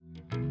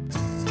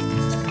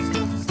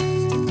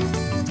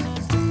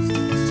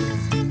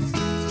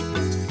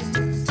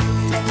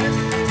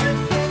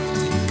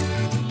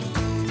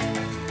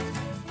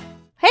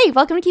Hey,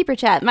 welcome to Keeper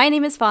Chat. My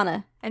name is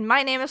Fauna. And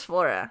my name is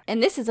Flora.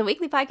 And this is a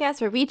weekly podcast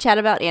where we chat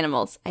about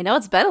animals. I know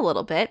it's been a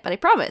little bit, but I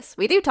promise,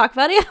 we do talk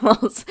about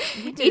animals.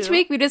 Each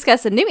week we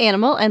discuss a new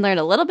animal and learn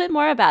a little bit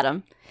more about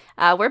them.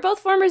 We're both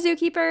former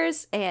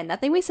zookeepers, and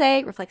nothing we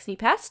say reflects any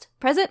past,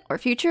 present, or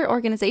future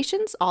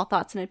organizations. All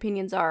thoughts and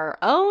opinions are our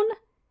own.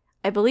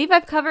 I believe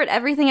I've covered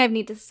everything I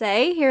need to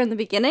say here in the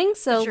beginning,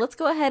 so let's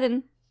go ahead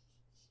and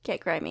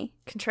get grimy.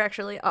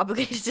 Contractually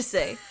obligated to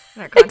say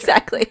in our contract.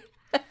 Exactly.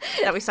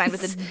 That we signed with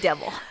the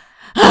devil.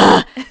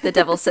 The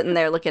devil's sitting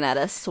there looking at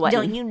us, sweating.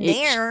 Don't you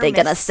dare. They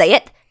gonna say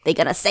it? They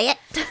gonna say it?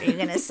 Are you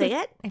going to say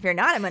it? If you're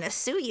not, I'm going to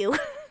sue you.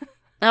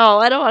 Oh,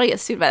 I don't want to get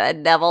sued by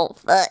that devil.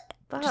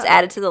 Just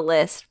add it to the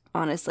list,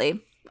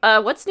 honestly.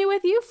 What's new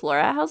with you,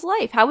 Flora? How's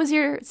life? How was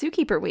your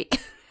zookeeper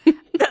week?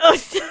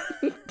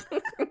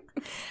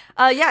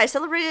 I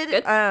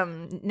celebrated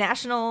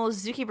National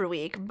Zookeeper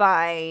Week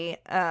by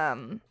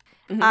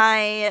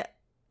I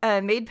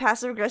made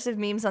passive-aggressive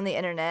memes on the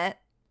internet.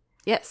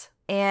 Yes.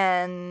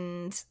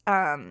 And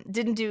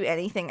didn't do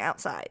anything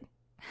outside.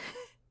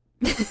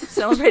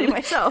 Celebrating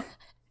myself.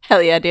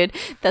 Hell yeah, dude.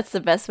 That's the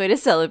best way to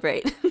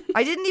celebrate.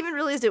 I didn't even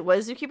realize it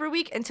was Zookeeper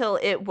Week until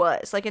it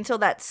was. Like, until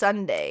that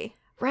Sunday.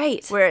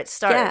 Right. Where it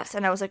starts. Yeah.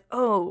 And I was like,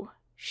 oh,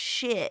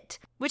 shit.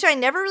 Which I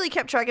never really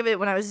kept track of it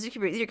when I was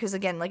Zookeeper either, because,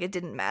 again, like, it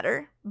didn't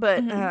matter.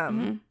 But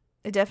I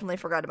definitely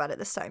forgot about it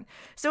this time.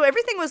 So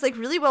everything was, like,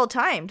 really well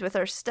timed with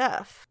our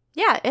stuff.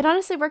 Yeah, it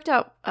honestly worked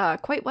out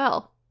quite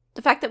well.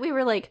 The fact that we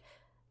were, like,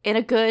 in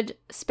a good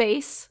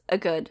space, a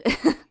good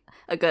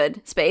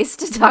space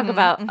to talk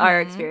about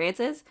our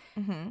experiences,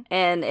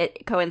 and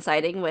it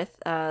coinciding with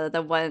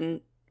the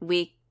 1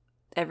 week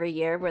every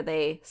year where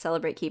they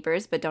celebrate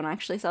keepers but don't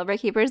actually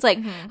celebrate keepers. Like,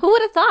 who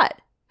would have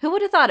thought? Who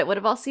would have thought it would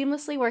have all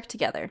seamlessly worked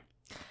together?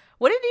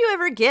 What did you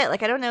ever get?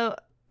 Like, I don't know.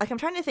 Like, I'm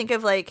trying to think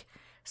of, like,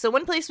 so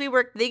one place we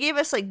worked, they gave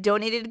us, like,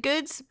 donated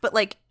goods, but,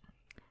 like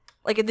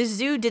the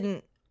zoo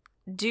didn't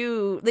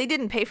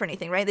pay for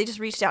anything, right? They just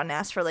reached out and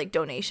asked for, like,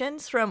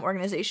 donations from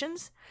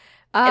organizations.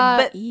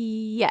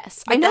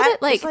 Yes. But I know that,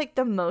 was, like,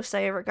 the most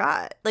I ever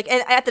got. Like,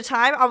 and at the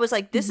time, I was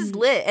like, this is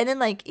lit. And then,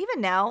 like,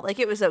 even now, like,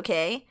 it was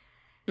okay.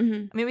 I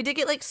mean, we did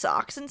get, like,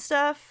 socks and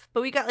stuff,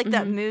 but we got, like,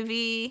 that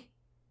movie.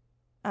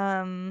 We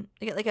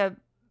got, like, a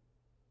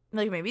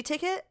movie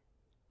ticket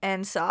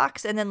and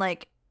socks, and then,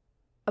 like,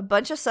 a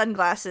bunch of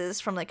sunglasses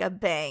from, like, a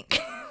bank.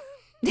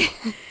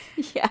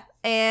 Yeah.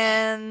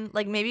 And,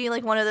 like, maybe,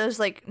 like, one of those,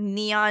 like,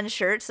 neon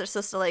shirts that's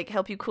supposed to, like,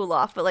 help you cool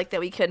off, but, like, that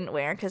we couldn't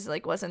wear because,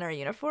 like, wasn't our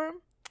uniform.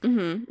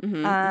 And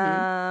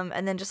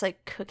then just,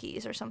 like,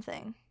 cookies or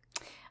something.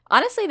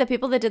 Honestly, the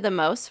people that did the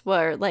most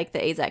were, like, the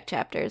AZAC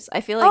chapters.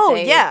 I feel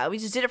like we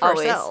just did it for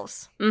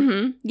ourselves.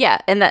 Yeah,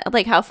 and that,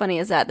 like, how funny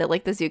is that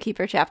like, the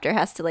Zookeeper chapter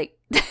has to, like,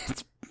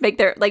 make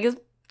their, like,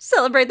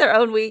 celebrate their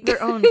own week.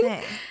 Their own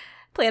thing.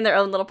 Plan their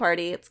own little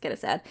party. It's kind of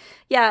sad.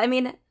 Yeah, I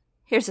mean,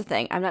 here's the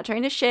thing. I'm not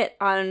trying to shit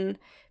on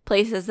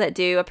places that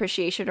do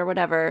appreciation or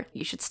whatever.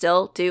 You should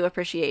still do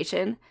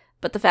appreciation.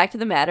 But the fact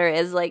of the matter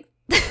is, like,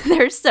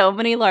 there's so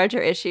many larger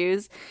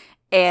issues,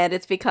 and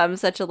it's become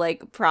such a,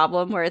 like,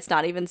 problem where it's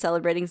not even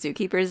celebrating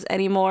zookeepers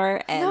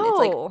anymore, and it's,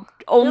 like,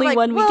 only like,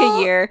 1 week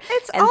a year,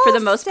 and for the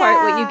most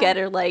part what you get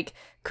are, like,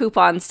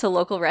 coupons to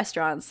local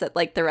restaurants that,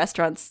 like, the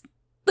restaurants,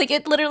 like,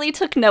 it literally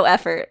took no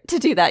effort to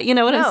do that. You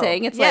know what I'm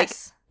saying? It's like,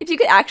 if you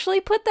could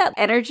actually put that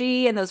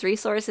energy and those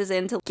resources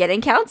into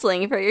getting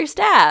counseling for your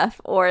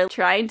staff, or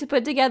trying to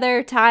put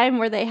together time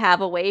where they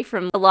have away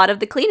from a lot of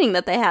the cleaning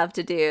that they have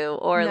to do,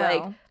 or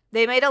like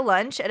they made a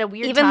lunch at a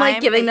weird even time,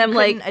 like giving them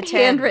like attend.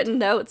 handwritten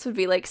notes would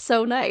be like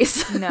so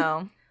nice.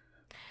 No.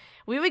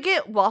 We would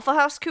get Waffle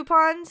House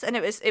coupons, and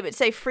it would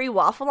say free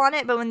waffle on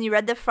it, but when you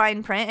read the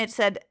fine print, it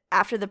said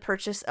after the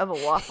purchase of a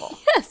waffle.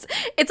 Yes.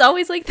 It's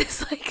always like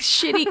this like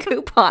shitty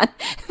coupon.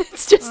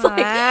 It's just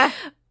like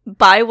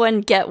buy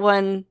one, get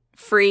one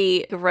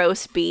free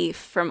roast beef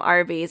from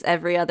Arby's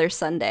every other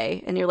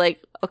Sunday. And you're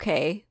like,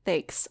 okay,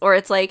 thanks. Or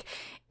it's like,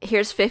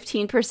 here's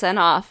 15%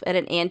 off at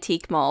an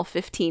antique mall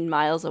 15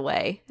 miles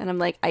away. And I'm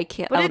like, I'll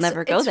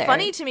never go there. It's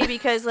funny to me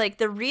because, like,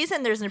 the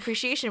reason there's an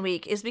appreciation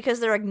week is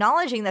because they're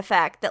acknowledging the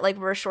fact that, like,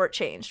 we're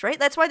shortchanged, right?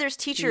 That's why there's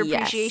teacher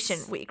appreciation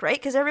week, right?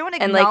 Because everyone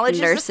acknowledges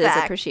and, like, nurses the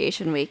fact,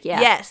 appreciation week, yeah.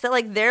 Yes, that,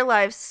 like, their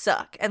lives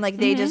suck and, like,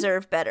 they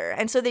deserve better.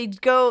 And so they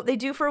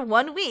do for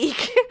 1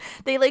 week,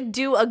 they, like,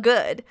 do a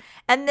good.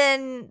 And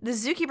then the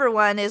Zookeeper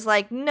one is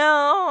like,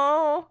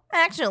 no,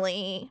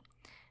 actually,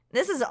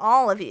 this is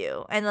all of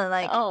you. And then,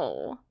 like,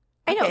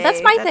 I know.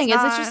 That's my thing.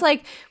 Is it's just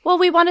like, well,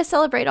 we want to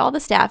celebrate all the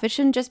staff. It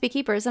shouldn't just be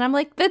keepers. And I'm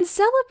like, then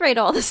celebrate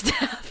all the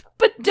staff,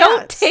 but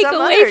don't take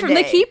away from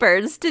the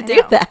keepers to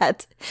do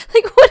that.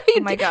 Like, what are you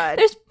doing? Oh my God.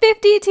 There's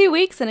 52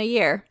 weeks in a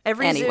year.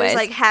 Every zoo is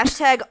like,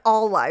 hashtag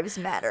all lives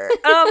matter.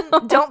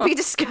 Don't be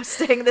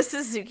disgusting. This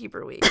is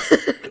Zookeeper week.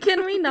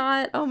 Can we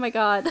not? Oh my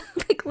God.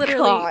 Like,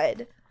 literally.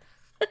 God.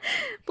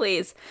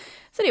 Please.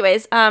 So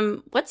anyways,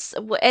 what's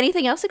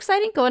anything else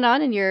exciting going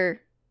on in your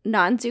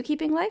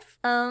non-zookeeping life?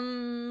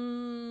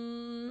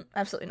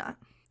 Absolutely not.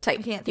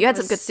 Tight. You had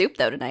some good soup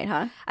though tonight,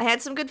 huh? I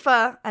had some good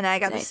pho, and I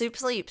got the soup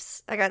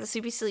sleeps. I got the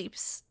soupy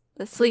sleeps.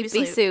 The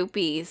sleepy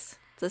soupies.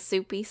 The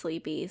soupy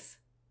sleepies.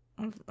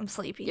 I'm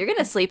sleepy. You're going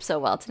to sleep so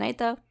well tonight,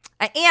 though.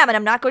 I am, and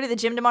I'm not going to the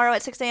gym tomorrow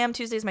at 6 a.m.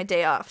 Tuesday's my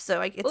day off,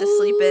 so I get to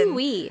sleep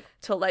in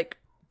till like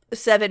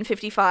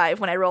 7:55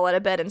 when I roll out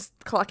of bed and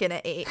clock in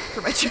at 8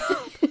 for my job.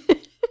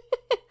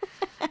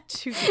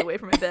 2 feet away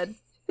from my bed.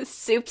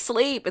 Soup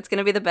sleep. It's going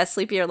to be the best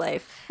sleep of your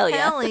life. Hell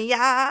yeah. Hell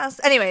yes.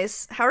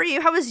 Anyways, how are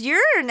you? How was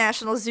your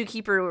National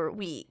Zookeeper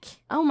week?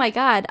 Oh my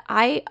God.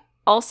 I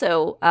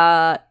also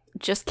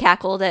just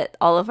cackled at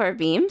all of our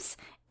memes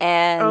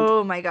and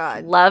oh my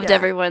God. Loved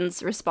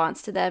everyone's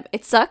response to them.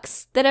 It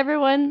sucks that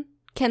everyone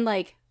can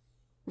like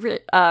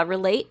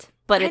relate,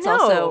 but it's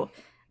also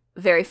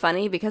very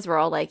funny because we're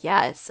all like,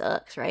 yeah, it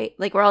sucks, right?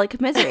 Like we're all like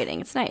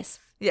commiserating. It's nice.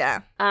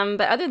 Yeah.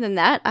 But other than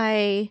that,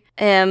 I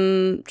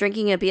am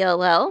drinking a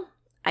BLL.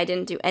 I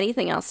didn't do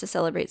anything else to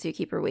celebrate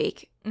Zookeeper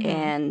Week,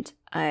 and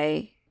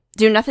I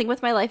do nothing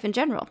with my life in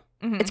general.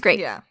 It's great.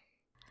 Yeah.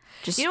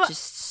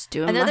 Just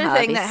doing another my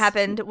thing that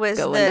happened was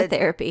going to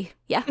therapy.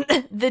 Yeah.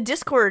 The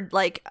Discord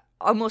like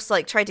almost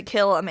like tried to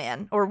kill a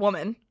man or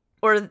woman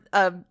or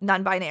a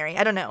non-binary.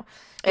 I don't know.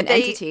 An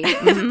entity.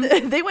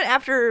 They went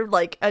after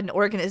like an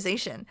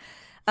organization.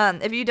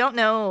 If you don't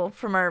know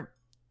from our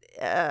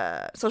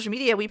social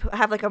media, we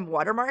have like a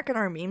watermark in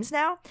our memes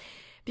now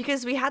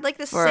because we had like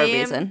the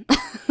same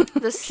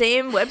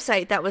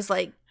website that was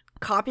like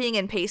copying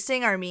and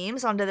pasting our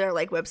memes onto their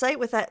like website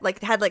with that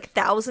like had like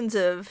thousands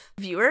of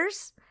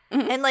viewers.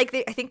 And like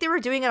I think they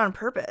were doing it on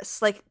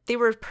purpose. Like they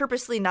were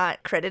purposely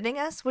not crediting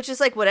us, which is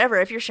like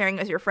whatever if you're sharing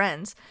with your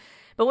friends.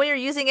 But when you're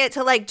using it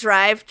to like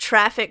drive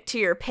traffic to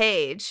your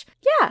page.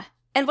 Yeah.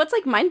 And what's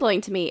like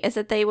mind-blowing to me is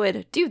that they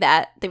would do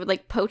that. They would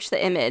like poach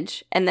the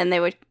image and then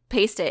they would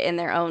paste it in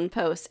their own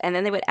post. And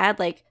then they would add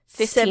like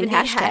 15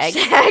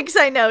 hashtags.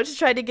 I know, to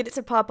try to get it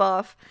to pop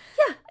off.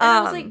 Yeah. And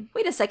I was like,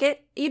 wait a second.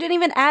 You didn't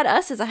even add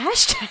us as a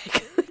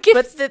hashtag.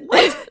 But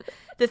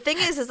the thing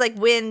is like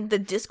when the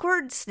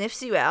Discord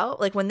sniffs you out,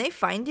 like when they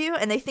find you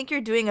and they think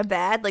you're doing a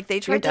bad, like they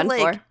try to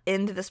like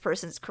end this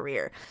person's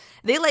career.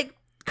 They like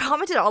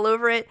commented all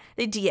over it.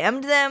 They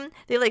DM'd them.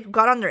 They like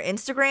got on their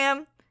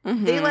Instagram.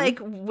 They like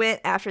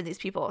went after these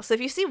people. So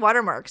if you see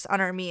watermarks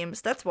on our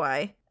memes, that's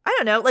why. I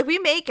don't know. Like we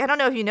make, I don't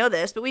know if you know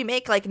this, but we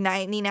make like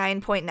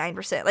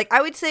 99.9%. Like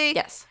I would say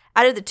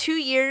out of the 2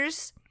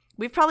 years,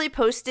 we've probably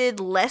posted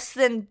less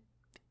than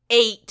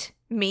 8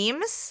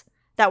 memes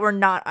that were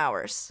not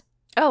ours.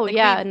 Oh, like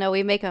yeah.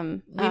 We make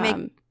them. We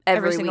make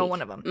every single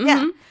one of them.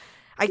 Mm-hmm.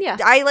 Yeah.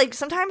 I like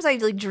sometimes I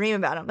like dream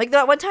about them. Like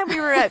that one time we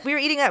were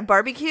eating at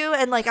barbecue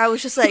and like I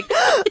was just like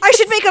I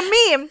should make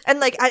a meme and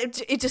like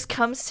it just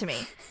comes to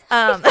me.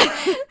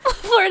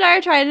 Flora and I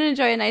are trying to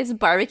enjoy a nice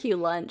barbecue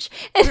lunch.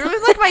 And it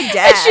was like my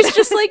dad. And she's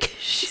just like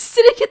she's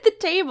sitting at the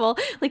table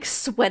like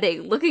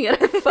sweating, looking at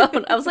her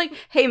phone. I was like,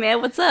 "Hey man,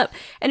 what's up?"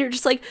 And you're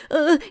just like,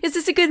 "Is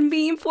this a good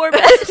meme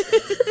format?" I was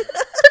like,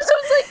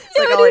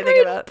 "Yeah, like all I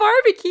think about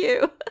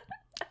barbecue."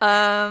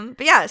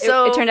 But yeah,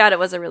 so it turned out it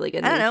was a really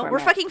good. I don't know. Format. We're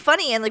fucking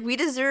funny, and like we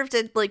deserve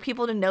to like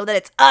people to know that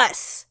it's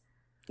us.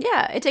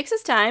 Yeah, it takes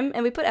us time,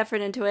 and we put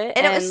effort into it,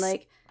 and it was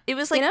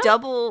like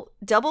double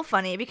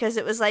funny because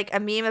it was like a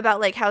meme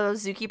about like how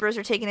zookeepers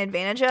are taken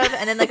advantage of,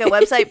 and then like a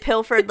website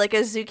pilfered like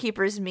a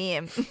zookeepers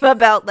meme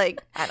about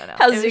like I don't know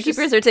how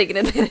zookeepers are taken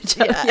advantage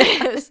of.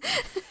 Yeah,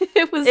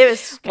 it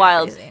was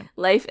wild. Crazy.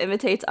 Life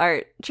imitates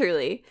art,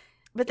 truly.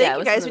 But thank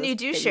you guys when you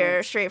do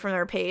share straight from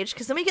our page,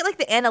 because then we get like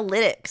the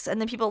analytics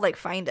and then people like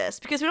find us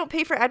because we don't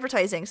pay for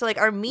advertising. So like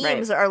our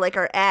memes are like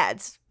our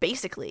ads,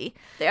 basically.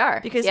 They are.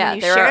 Because when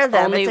you share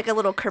them, it's like a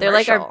little commercial. They're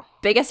like our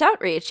biggest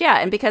outreach, yeah.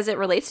 And because it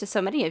relates to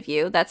so many of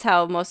you, that's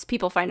how most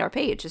people find our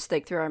page, just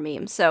like through our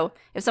memes. So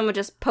if someone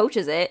just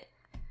poaches it,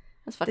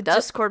 that's fucked up. The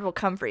Discord will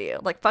come for you.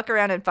 Like fuck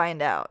around and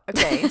find out.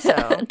 Okay,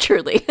 so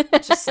truly.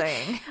 Just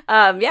saying.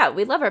 Yeah,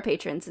 we love our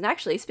patrons. And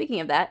actually, speaking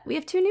of that, we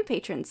have 2 new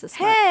patrons this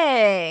month.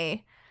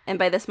 Hey! And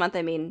by this month,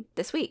 I mean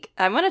this week.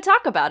 I want to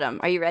talk about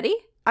them. Are you ready?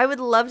 I would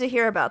love to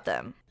hear about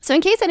them. So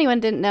in case anyone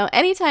didn't know,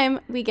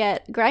 anytime we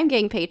get Grime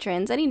Gang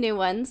patrons, any new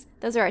ones,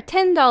 those are our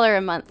 $10 a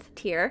month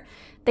tier,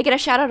 they get a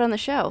shout out on the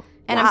show.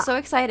 And I'm so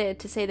excited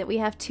to say that we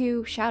have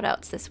 2 shout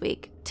outs this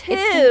week.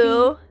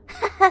 2?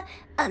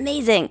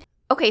 Amazing.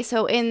 Okay,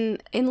 so in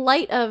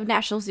light of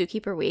National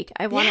Zookeeper Week,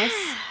 I want us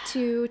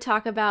to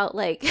talk about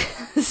like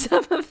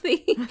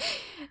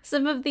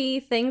some of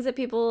the things that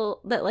people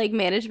that like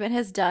management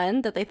has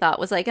done that they thought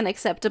was like an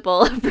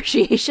acceptable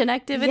appreciation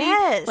activity.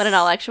 Yes. When in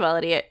all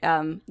actuality it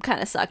kind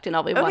of sucked and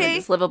all we wanted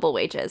is livable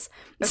wages.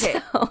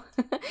 Okay. So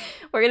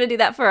we're going to do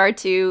that for our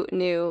 2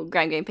 new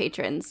Grime Gang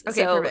patrons.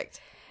 Okay, so,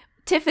 perfect.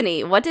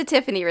 Tiffany, what did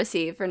Tiffany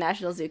receive for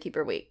National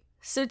Zookeeper Week?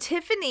 So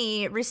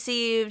Tiffany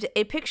received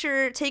a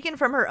picture taken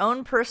from her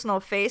own personal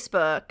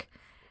Facebook,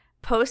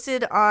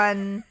 posted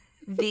on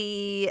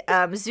the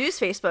zoo's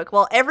Facebook,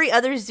 while every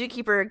other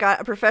zookeeper got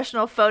a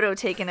professional photo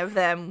taken of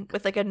them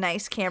with like a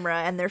nice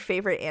camera and their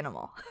favorite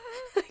animal.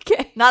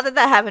 Okay. Not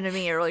that happened to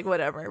me or like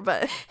whatever,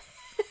 but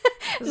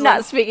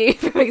not speaking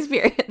from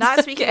experience. Not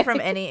speaking from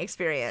any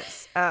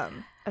experience.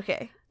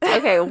 Okay.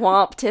 Okay,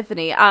 womp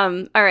Tiffany.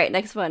 All right,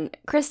 next one.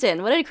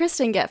 Kristen, what did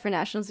Kristen get for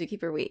National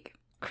Zookeeper Week?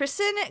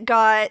 Kristen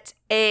got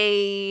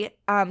a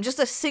just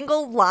a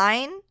single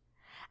line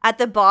at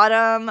the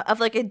bottom of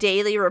like a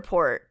daily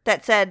report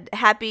that said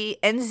happy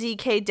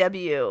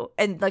NZKW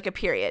and like a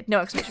period, no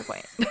exclamation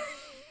point.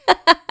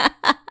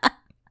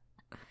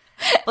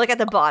 Like at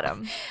the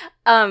bottom.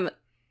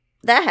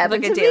 That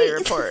happened like to a daily me.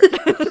 report.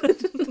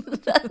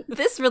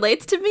 This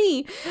relates to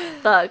me.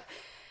 Fuck.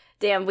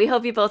 Damn, we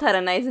hope you both had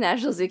a nice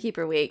National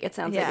Zookeeper Week. It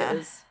sounds like it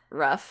was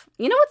rough.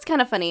 You know what's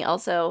kind of funny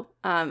also,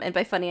 and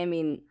by funny I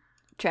mean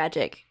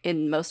tragic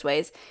in most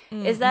ways,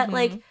 is that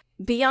like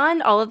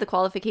beyond all of the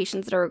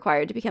qualifications that are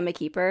required to become a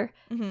keeper,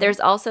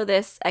 there's also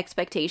this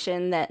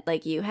expectation that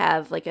like you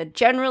have like a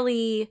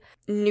generally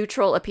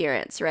neutral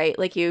appearance, right?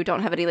 Like you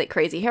don't have any like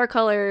crazy hair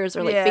colors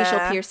or like facial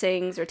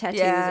piercings or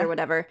tattoos or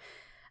whatever.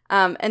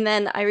 And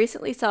then I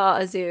recently saw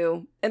a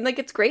zoo, and like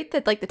it's great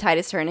that like the tide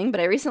is turning,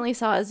 but I recently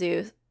saw a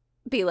zoo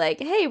be like,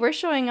 hey, we're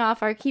showing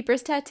off our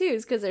keepers'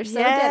 tattoos because they're so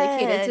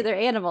dedicated to their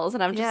animals.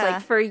 And I'm just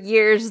like, for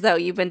years though,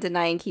 you've been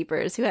denying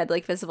keepers who had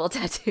like visible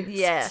tattoos.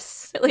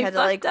 Yes. Really fucked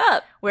like,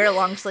 up. Wear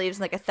long sleeves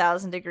in like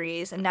 1,000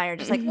 degrees, and now you're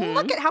just like,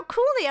 look at how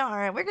cool they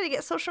are, and we're gonna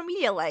get social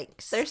media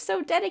likes. They're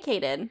so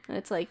dedicated. And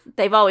it's like,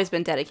 they've always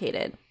been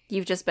dedicated.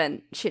 You've just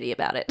been shitty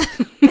about it.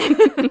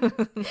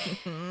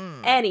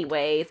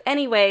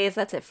 Anyways,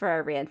 that's it for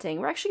our ranting.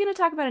 We're actually going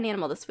to talk about an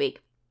animal this week.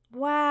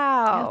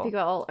 Wow. I hope you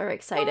all are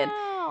excited.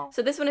 Wow.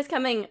 So this one is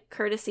coming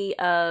courtesy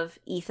of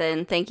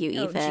Ethan. Thank you,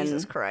 Ethan. Oh,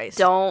 Jesus Christ.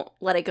 Don't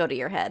let it go to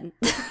your head.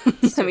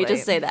 Let me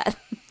just say that.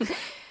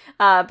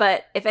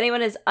 But if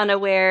anyone is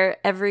unaware,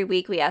 every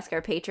week we ask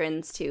our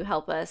patrons to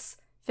help us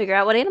figure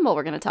out what animal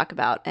we're going to talk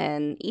about.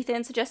 And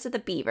Ethan suggested the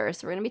beaver,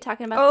 so we're going to be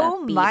talking about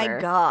the beaver. Oh my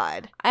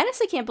God. I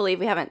honestly can't believe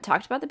we haven't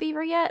talked about the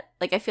beaver yet.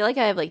 Like, I feel like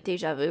I have, like,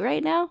 deja vu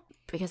right now,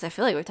 because I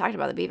feel like we've talked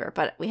about the beaver,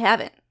 but we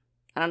haven't.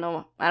 I don't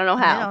know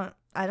how.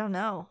 I don't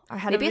know. I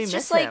had Maybe to it's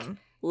just, him. like,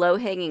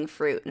 low-hanging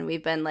fruit, and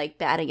we've been, like,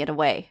 batting it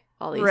away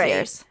all these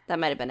years. That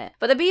might have been it.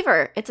 But the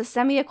beaver, it's a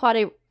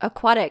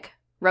semi-aquatic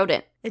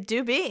rodent. It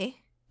do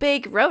be.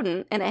 Big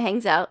rodent, and it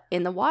hangs out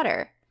in the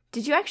water.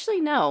 Did you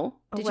actually know,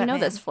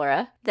 this,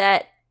 Flora,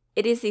 that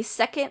it is the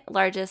second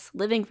largest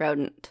living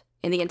rodent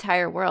in the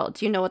entire world?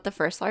 Do you know what the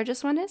first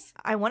largest one is?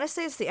 I want to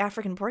say it's the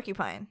African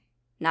porcupine.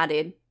 Nah,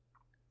 dude.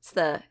 It's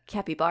the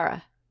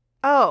capybara.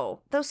 Oh,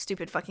 those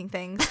stupid fucking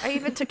things. I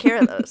even took care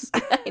of those.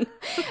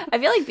 I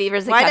feel like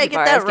beavers and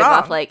capybaras give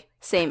off, like,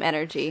 same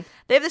energy.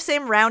 They have the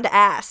same round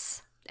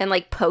ass. And,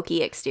 like,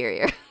 pokey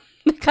exterior.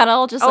 They're kind of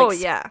all just, like,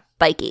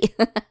 spiky.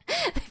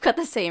 They've got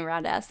the same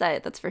round ass,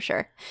 that's for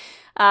sure.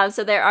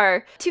 So there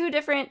are two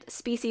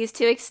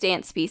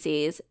extant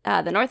species,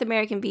 the North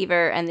American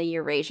beaver and the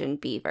Eurasian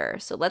beaver.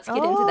 So let's get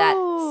into that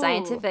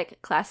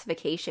scientific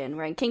classification.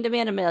 We're in Kingdom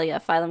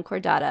Animalia, phylum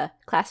Chordata,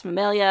 class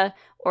Mammalia,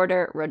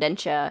 order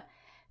Rodentia,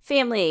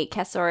 family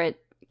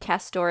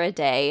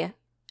Castoridae,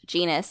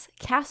 genus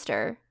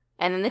Castor,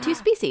 and then the two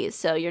species.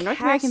 So your North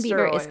American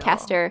beaver is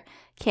Castor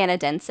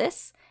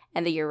canadensis,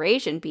 and the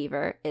Eurasian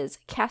beaver is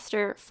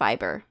Castor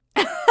fiber.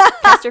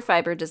 Castor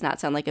fiber does not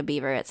sound like a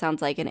beaver. It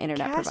sounds like an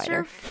internet provider.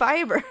 Castor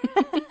fiber.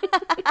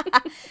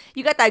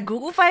 You got that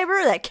Google fiber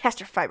or that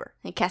Castor fiber?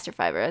 And Castor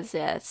fiber is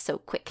so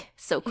quick.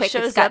 He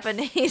shows up and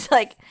he's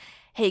like,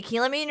 hey, can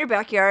you let me in your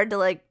backyard to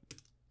like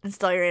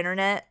install your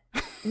internet?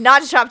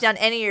 Not to chop down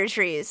any of your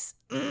trees.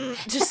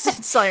 Just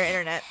install your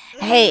internet.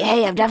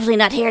 Hey, I'm definitely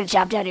not here to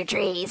chop down your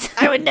trees.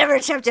 I would never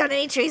chop down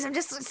any trees. I'm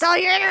just install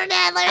your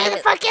internet. Let me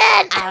the fuck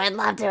in. I would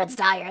love to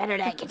install your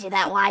internet. Get you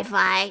that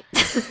Wi-Fi.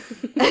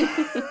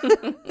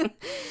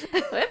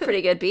 We have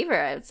pretty good beaver,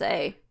 I would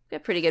say. We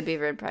have pretty good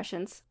beaver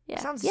impressions. Yeah.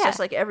 Sounds just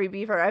like every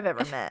beaver I've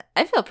ever met.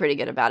 I feel pretty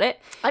good about it.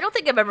 I don't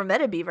think I've ever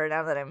met a beaver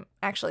now that I'm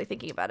actually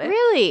thinking about it.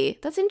 Really?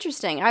 That's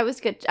interesting. I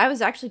was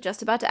actually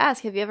just about to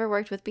ask, have you ever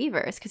worked with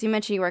beavers? Because you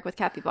mentioned you work with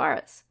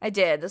capybaras. I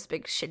did. Those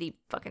big shitty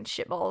fucking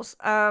shitballs.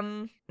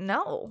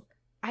 No.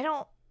 I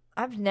don't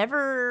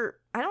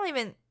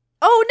even.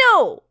 Oh,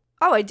 no.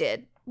 Oh, I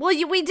did. Well,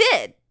 we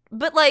did.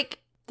 But like.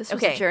 This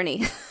was a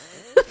journey.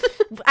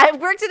 I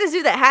worked at a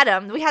zoo that had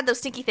them. We had those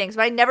stinky things,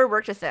 but I never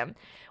worked with them.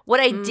 What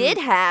I did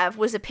have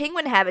was a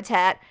penguin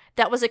habitat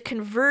that was a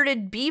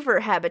converted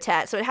beaver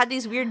habitat. So it had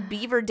these weird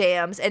beaver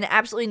dams and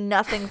absolutely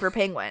nothing for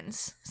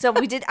penguins. So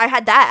I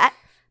had that.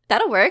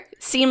 That'll work.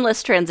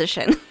 Seamless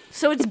transition.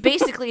 So it's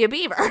basically a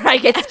beaver, I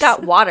guess. It's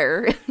got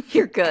water.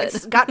 You're good.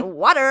 It's got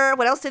water.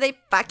 What else do they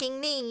fucking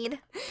need?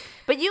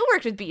 But you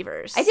worked with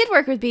beavers. I did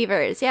work with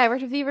beavers. Yeah, I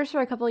worked with beavers for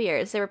a couple of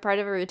years. They were part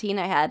of a routine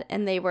I had,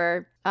 and they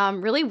were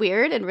really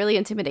weird and really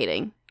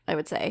intimidating, I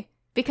would say.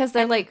 Because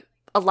they're, like,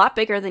 a lot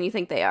bigger than you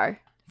think they are.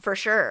 For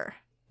sure.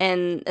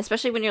 And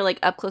especially when you're, like,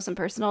 up close and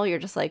personal, you're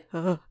just like,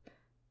 just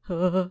kind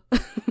of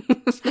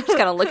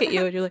look at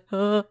you, and you're like,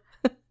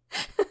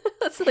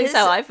 That's at least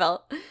how I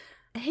felt.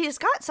 He's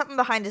got something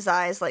behind his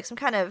eyes, like some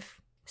kind of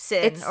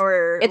sin it's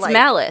like,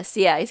 malice.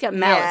 Yeah, he's got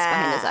malice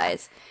behind his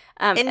eyes.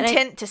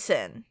 Intent to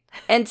sin.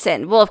 And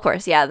sin. Well, of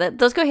course, yeah.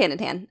 Those go hand in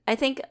hand. I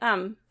think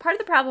part of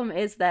the problem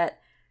is that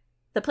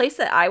the place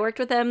that I worked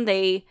with them,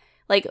 they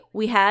Like,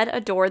 we had a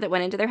door that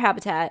went into their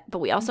habitat, but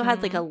we also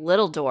had, like, a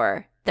little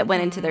door that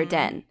went into their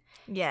den.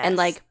 Yes. And,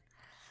 like,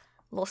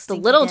 the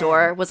little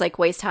door was, like,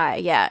 waist high.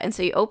 Yeah. And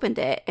so you opened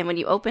it, and when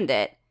you opened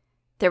it,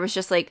 there was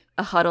just, like,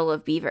 a huddle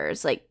of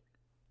beavers, like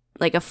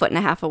a foot and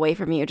a half away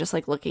from you, just,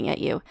 like, looking at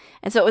you.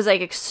 And so it was,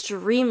 like,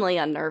 extremely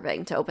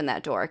unnerving to open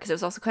that door because it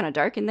was also kind of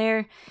dark in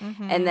there.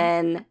 And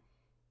then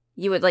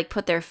you would, like,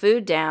 put their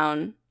food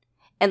down.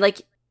 And,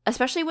 like,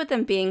 especially with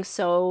them being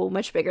so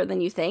much bigger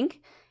than you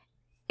think,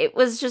 it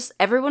was just,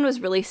 everyone was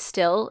really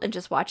still and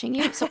just watching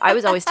you. So I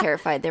was always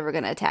terrified they were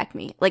going to attack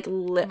me. Like,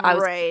 I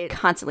was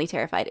constantly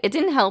terrified. It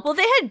didn't help. Well,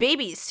 they had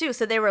babies, too,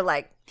 so they were,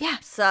 like,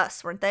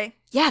 sus, weren't they?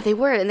 Yeah, they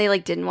were. And they,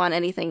 like, didn't want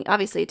anything,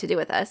 obviously, to do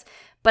with us.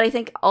 But I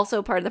think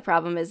also part of the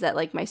problem is that,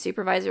 like, my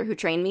supervisor who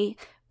trained me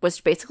was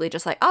basically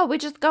just like, oh, we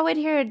just go in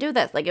here and do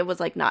this. Like, it was,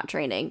 like, not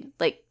training.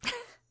 Like,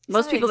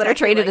 most people that are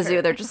trained at a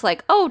zoo, they're just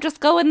like, oh,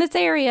 just go in this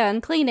area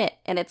and clean it.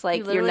 And it's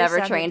like, you're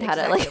never trained how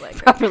to, like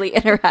properly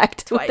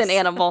interact with an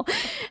animal.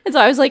 And so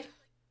I was like,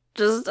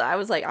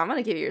 I'm going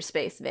to give you your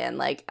space, man.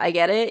 Like, I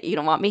get it. You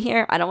don't want me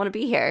here. I don't want to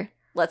be here.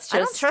 I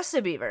don't trust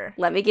a beaver.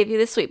 Let me give you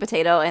this sweet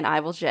potato and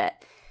I will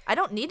jet. I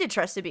don't need to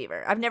trust a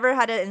beaver. I've never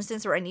had an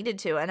instance where I needed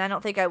to, and I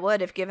don't think I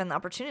would if given the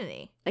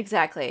opportunity.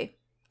 Exactly.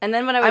 And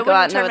then when I would go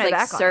out and I would,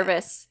 like,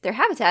 service their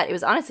habitat, it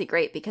was honestly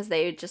great because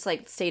they just,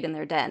 like, stayed in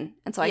their den.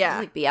 And so I could just,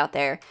 like, be out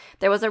there.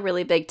 There was a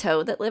really big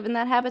toad that lived in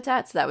that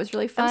habitat, so that was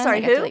really fun. I'm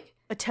sorry, who?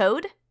 A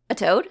toad? A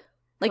toad?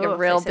 Like, a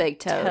real big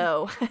toad.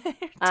 Toe.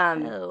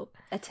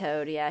 A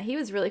toad, yeah. He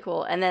was really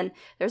cool. And then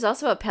there's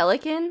also a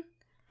pelican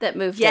that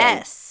moved in.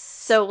 Yes.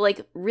 So,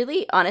 like,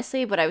 really,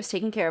 honestly, what I was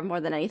taking care of more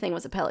than anything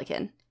was a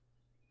pelican.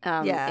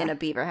 In a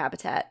beaver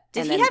habitat.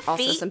 Did and he then have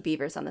also feet? some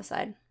beavers on the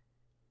side.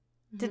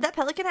 Did that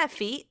pelican have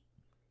feet?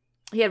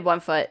 He had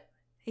 1 foot.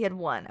 He had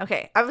one.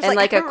 Okay. I was and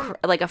like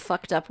a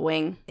fucked up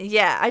wing.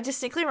 Yeah, I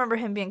distinctly remember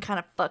him being kind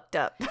of fucked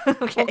up.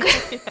 Okay.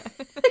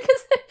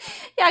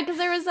 Because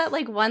there was that,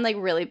 like, one, like,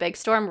 really big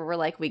storm where we're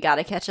like, we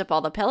gotta catch up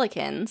all the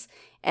pelicans.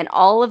 And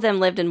all of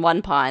them lived in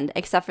one pond,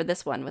 except for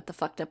this one with the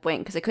fucked up wing,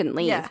 because it couldn't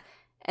leave. Yeah.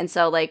 And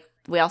so, like,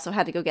 we also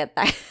had to go get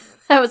that.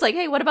 I was like,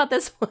 hey, what about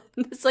this one?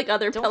 This, like,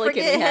 other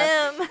pelican we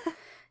have.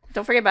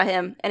 Don't forget about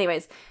him.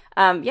 Anyways,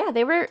 yeah,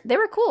 they were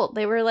cool.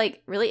 They were,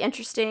 like, really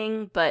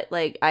interesting, but,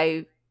 like,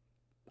 I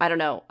don't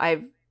know.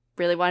 I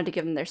really wanted to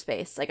give them their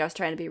space. Like, I was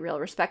trying to be real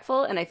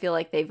respectful, and I feel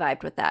like they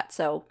vibed with that.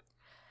 So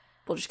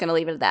we're just gonna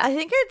leave it at that. I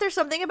think there's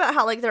something about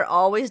how, like, they're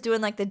always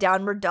doing, like, the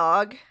downward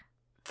dog.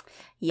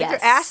 Yes.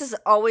 Like, their ass is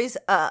always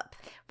up.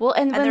 Well,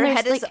 and their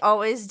head is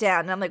always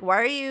down. And I'm like,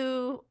 why are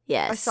you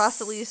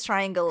isosceles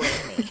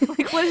triangulating me?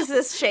 Like, what is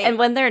this shape? And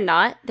when they're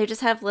not, they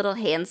just have little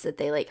hands that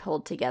they, like,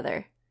 hold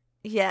together.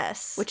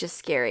 Yes. Which is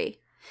scary.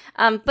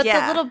 But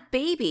the little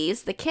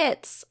babies, the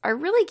kits, are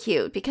really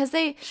cute because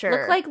they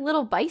look like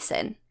little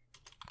bison.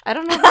 I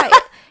don't know why.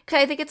 Cause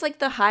I think it's, like,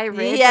 the high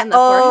ridge on the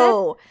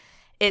forehead.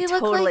 It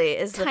totally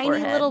is the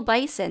forehead. Tiny little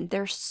bison.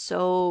 They're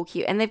so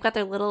cute. And they've got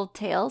their little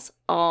tails.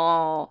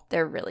 Oh,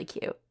 they're really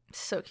cute.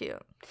 So cute.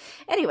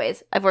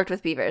 Anyways, I've worked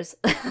with beavers.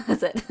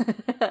 That's it.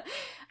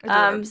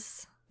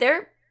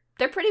 They're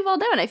pretty well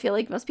known. I feel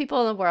like most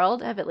people in the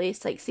world have at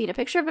least, like, seen a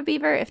picture of a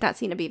beaver, if not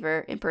seen a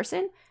beaver in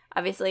person.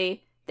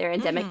 Obviously, they're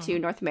endemic to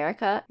North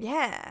America.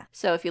 Yeah.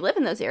 So if you live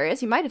in those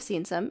areas, you might have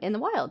seen some in the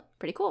wild.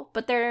 Pretty cool.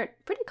 But they're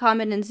pretty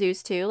common in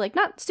zoos too. Like,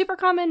 not super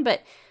common,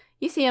 but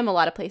you see them a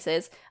lot of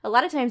places. A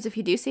lot of times, if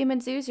you do see them in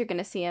zoos, you're going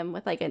to see them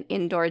with, like, an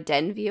indoor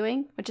den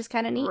viewing, which is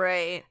kind of neat.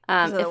 Right.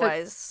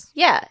 Otherwise.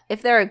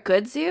 If they're a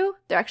good zoo,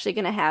 they're actually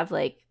going to have,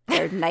 like,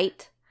 their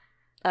night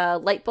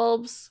light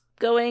bulbs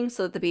going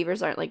so that the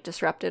beavers aren't, like,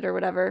 disrupted or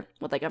whatever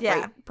with, like,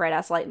 a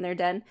bright-ass light in their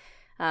den.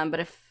 But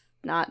if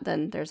not,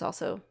 then there's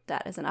also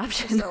that as an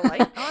option. There's no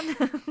light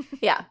on.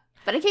 Yeah.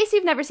 But in case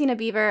you've never seen a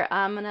beaver,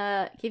 I'm going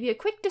to give you a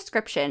quick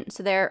description.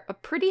 So they're a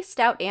pretty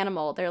stout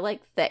animal. They're,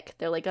 like, thick.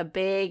 They're, like, a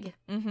big,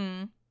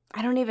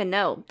 I don't even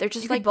know. They're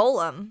just, like, bowl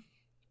them.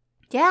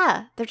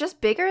 Yeah. They're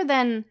just bigger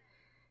than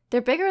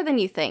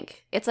you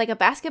think. It's like a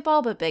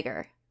basketball, but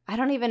bigger. I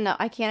don't even know.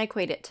 I can't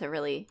equate it to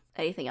really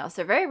anything else.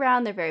 They're very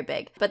round. They're very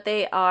big. But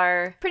they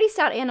are pretty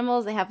stout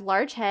animals. They have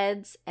large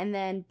heads and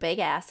then big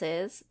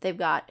asses. They've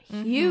got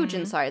huge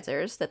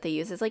incisors that they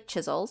use as, like,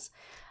 chisels.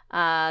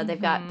 They've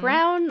got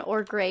brown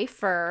or gray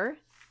fur.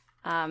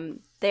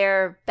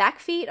 Their back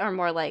feet are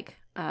more like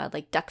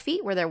duck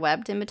feet, where they're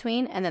webbed in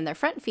between, and then their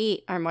front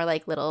feet are more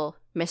like little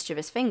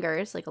mischievous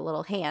fingers, like a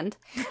little hand.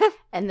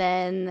 And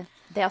then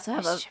they also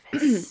have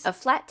a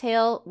flat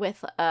tail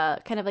with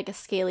kind of like a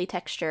scaly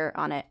texture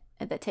on it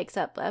that takes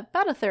up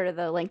about a third of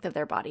the length of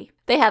their body.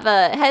 They have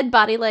a head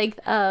body length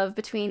of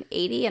between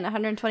 80 and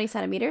 120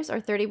 centimeters, or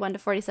 31 to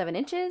 47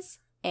 inches,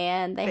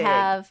 and they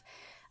have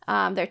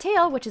their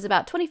tail, which is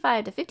about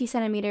 25 to 50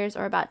 centimeters,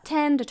 or about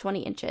 10 to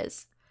 20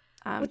 inches.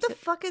 What the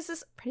fuck is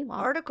this pretty long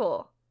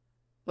article?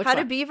 How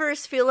do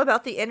beavers feel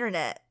about the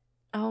internet?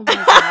 Oh my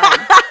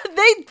god.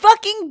 They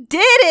fucking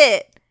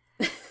did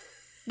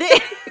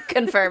it!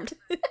 Confirmed.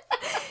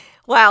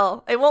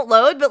 Wow, it won't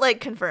load, but like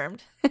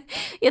confirmed.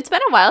 It's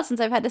been a while since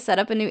I've had to set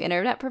up a new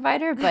internet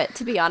provider, but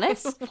to be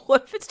honest,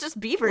 what if it's just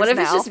beavers? What if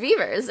now? it's just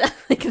beavers?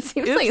 Like it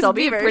seems like it'd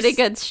be a pretty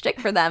good shtick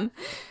for them.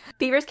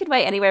 Beavers can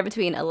weigh anywhere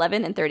between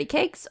 11 and 30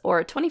 cakes,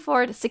 or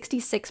 24 to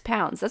 66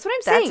 pounds. That's what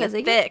I'm saying. That's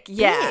they thick. Get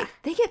yeah, big.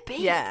 They get big.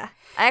 Yeah.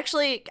 I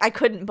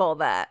couldn't bowl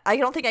that. I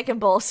don't think I can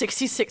bowl a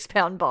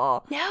 66-pound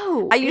ball.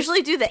 No. I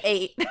usually do the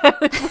 8,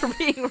 if we're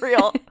being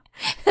real.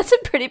 That's a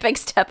pretty big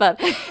step up.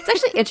 It's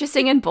actually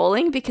interesting in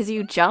bowling because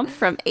you jump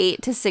from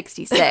 8 to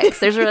 66.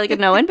 There's really like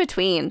no in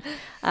between.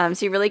 So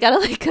you really got to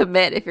like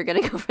commit if you're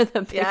going to go for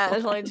the big Yeah, one.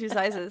 there's only 2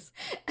 sizes.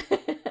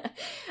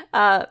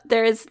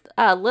 There is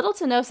little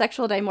to no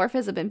sexual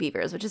dimorphism in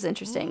beavers, which is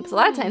interesting. Because a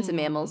lot of times in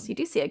mammals, you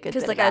do see a good bit of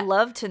Because, like, that. I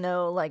love to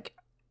know, like,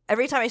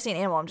 every time I see an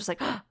animal, I'm just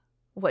like,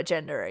 what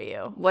gender are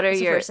you? What are That's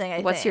the your first thing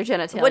I what's think. your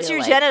genitalia What's your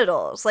like?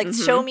 genitals? Like,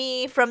 show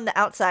me from the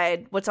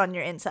outside what's on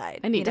your inside.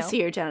 I need to see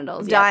your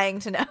genitals. I'm Yeah. dying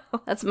to know.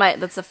 That's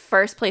the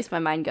first place my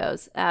mind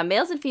goes.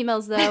 Males and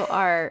females, though,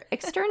 are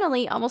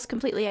externally almost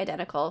completely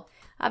identical.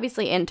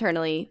 Obviously,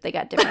 internally, they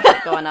got different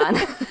shit going on.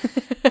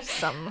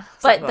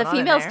 But the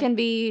females can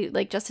be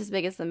like just as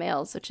big as the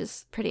males, which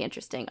is pretty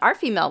interesting. Our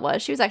female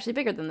she was actually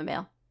bigger than the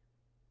male.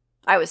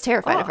 I was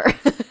terrified of her.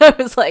 I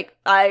was like,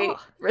 I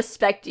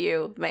respect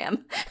you,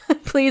 ma'am.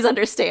 Please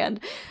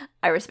understand.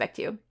 I respect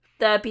you.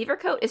 The beaver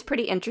coat is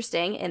pretty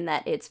interesting in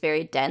that it's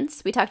very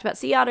dense. We talked about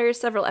sea otters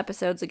several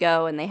episodes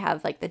ago, and they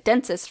have like the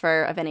densest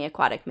fur of any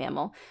aquatic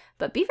mammal.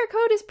 But beaver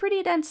coat is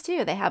pretty dense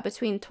too. They have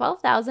between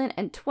 12,000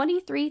 and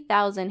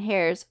 23,000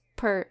 hairs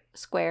per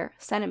square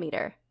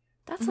centimeter.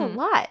 That's a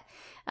lot.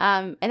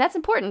 And that's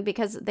important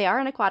because they are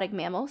an aquatic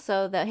mammal,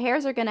 so the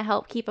hairs are going to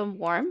help keep them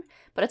warm,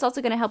 but it's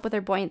also going to help with their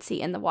buoyancy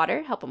in the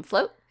water, help them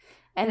float.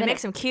 And it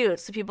makes them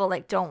cute, so people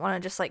like don't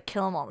want to just like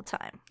kill them all the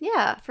time.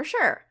 Yeah, for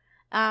sure.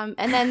 And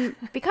then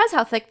because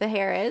how thick the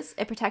hair is,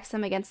 it protects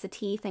them against the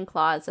teeth and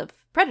claws of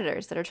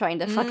predators that are trying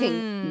to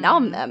fucking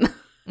nom them.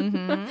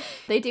 Mm-hmm.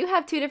 They do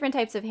have 2 different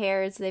types of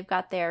hairs. They've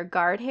got their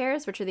guard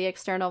hairs, which are the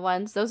external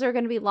ones. Those are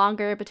going to be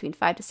longer, between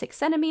 5 to 6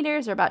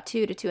 centimeters, or about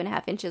 2 to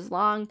 2.5 inches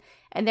long.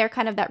 And they're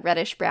kind of that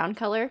reddish brown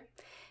color.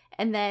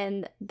 And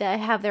then they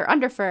have their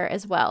underfur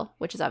as well,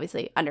 which is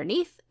obviously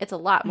underneath. It's a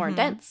lot more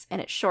dense,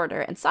 and it's shorter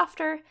and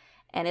softer,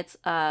 and it's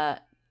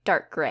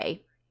dark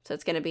gray. So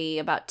it's going to be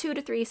about 2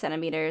 to 3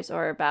 centimeters,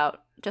 or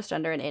about just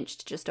under an inch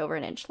to just over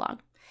an inch long.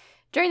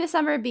 During the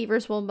summer,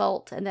 beavers will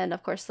molt, and then,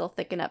 of course, they'll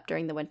thicken up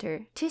during the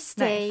winter to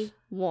stay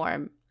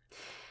warm.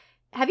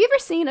 Have you ever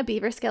seen a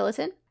beaver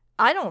skeleton?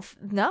 I don't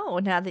know.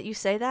 Now that you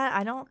say that,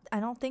 I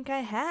don't think I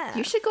have.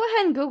 You should go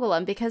ahead and Google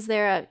them because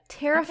they're a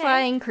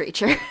terrifying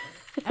creature.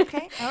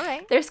 Okay, all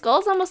right. Their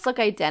skulls almost look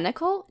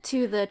identical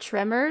to the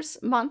Tremors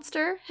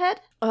monster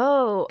head.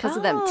 Oh, because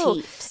of them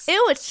teeth.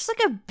 Ew, it's just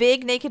like a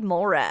big naked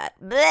mole rat.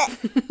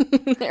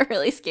 They're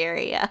really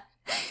scary, yeah.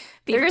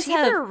 Beavers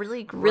have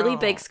really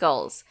big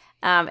skulls.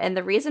 And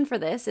the reason for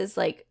this is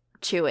like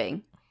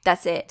chewing.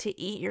 That's it. To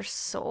eat your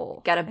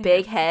soul. Got a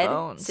big head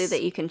so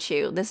that you can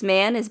chew. This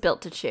man is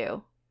built to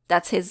chew.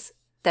 That's his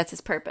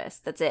purpose.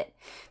 That's it.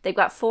 They've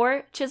got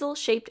 4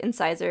 chisel-shaped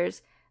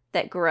incisors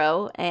that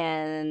grow,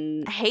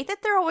 and I hate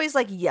that they're always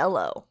like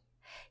yellow.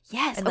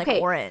 Yes, and okay.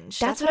 like orange.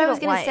 That's what I was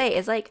gonna say.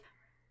 Is like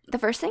the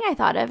first thing I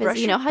thought of is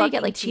you know how you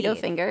get like teeth. Cheeto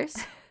fingers?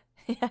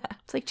 Yeah,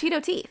 it's like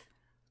Cheeto teeth.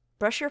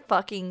 Brush your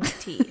fucking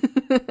teeth.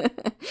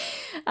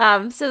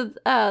 So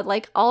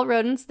like all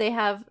rodents, they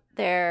have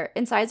their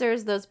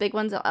incisors, those big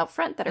ones out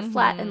front that are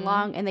flat and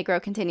long, and they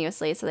grow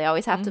continuously. So they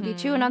always have to be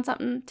chewing on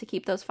something to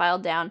keep those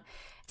filed down.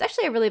 It's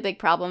actually a really big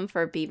problem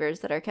for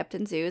beavers that are kept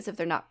in zoos. If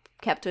they're not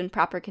kept in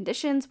proper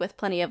conditions with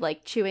plenty of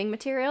like chewing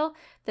material,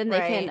 then they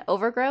can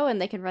overgrow and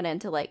they can run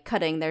into like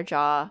cutting their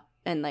jaw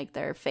and like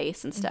their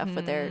face and stuff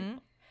with their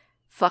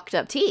fucked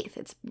up teeth.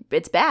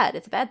 It's bad.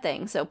 It's a bad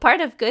thing. So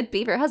part of good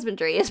beaver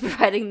husbandry is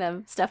providing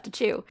them stuff to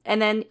chew. And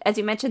then, as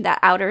you mentioned, that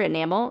outer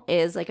enamel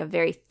is like a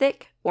very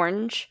thick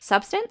orange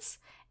substance,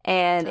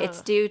 and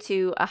it's due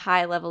to a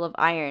high level of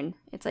iron.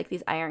 It's like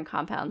these iron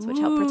compounds which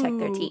help protect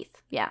their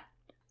teeth. Yeah.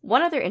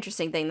 One other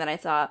interesting thing that I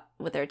saw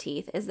with their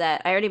teeth is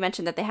that I already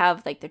mentioned that they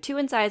have like their 2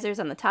 incisors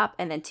on the top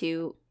and then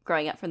 2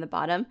 growing up from the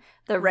bottom.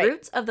 The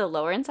roots of the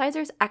lower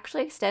incisors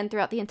actually extend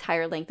throughout the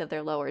entire length of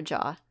their lower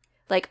jaw.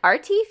 Like our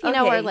teeth, you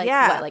know, are like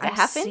what, like a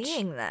half inch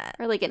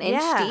or like an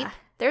inch deep.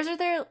 Theirs are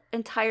their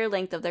entire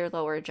length of their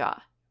lower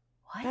jaw.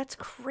 What? That's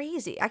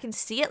crazy. I can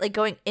see it like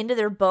going into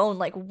their bone,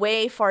 like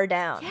way far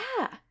down.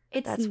 Yeah,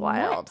 that's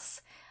wild.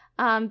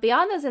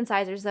 Beyond those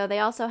incisors, though, they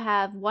also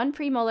have 1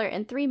 premolar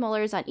and 3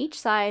 molars on each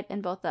side in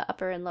both the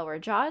upper and lower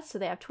jaws. So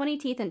they have 20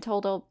 teeth in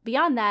total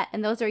beyond that,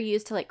 and those are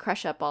used to like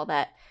crush up all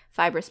that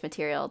fibrous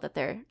material that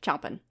they're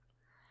chomping.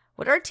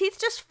 Would our teeth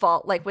just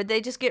fall? Like, would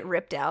they just get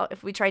ripped out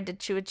if we tried to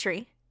chew a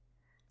tree?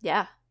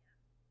 Yeah.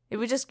 It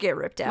would just get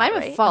ripped out. Mine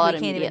would fall out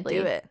immediately. immediately.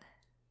 Can't even do it.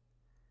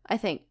 I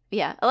think,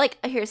 yeah. Like,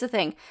 here's the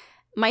thing.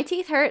 My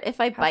teeth hurt if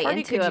I bite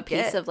into a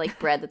piece of like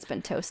bread that's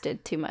been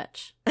toasted too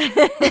much.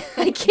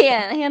 I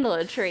can't handle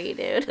a tree,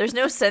 dude. There's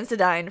no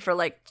Sensodyne for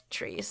like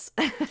trees.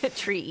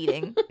 Tree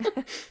eating.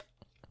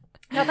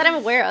 Not that I'm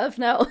aware of,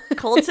 no.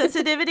 Cold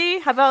sensitivity?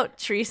 How about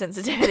tree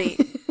sensitivity?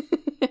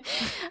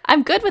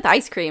 I'm good with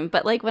ice cream,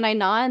 but like when I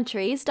gnaw on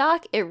trees,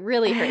 Doc, it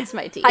really hurts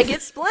my teeth. I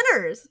get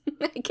splinters.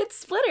 I get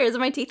splitters and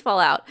my teeth fall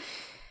out.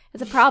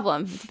 It's a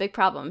problem. It's a big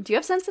problem. Do you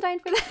have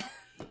Sensodyne for that?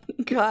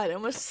 God, I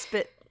almost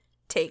spit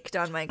taked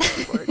on my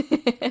keyboard.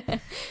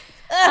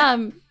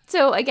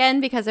 So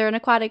again, because they're an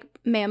aquatic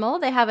mammal,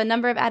 they have a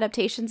number of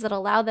adaptations that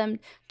allow them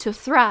to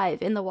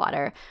thrive in the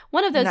water.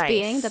 One of those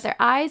being that their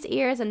eyes,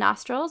 ears, and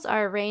nostrils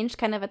are arranged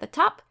kind of at the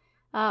top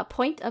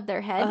point of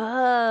their head.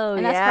 Oh,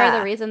 and that's part of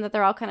the reason that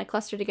they're all kind of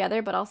clustered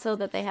together, but also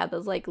that they have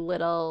those like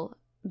little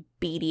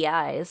beady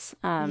eyes.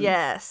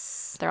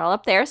 Yes. They're all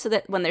up there so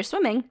that when they're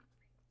swimming,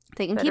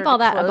 they can keep all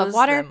that above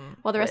water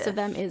while the rest of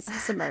them is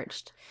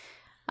submerged.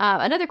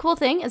 Another cool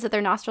thing is that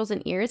their nostrils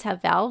and ears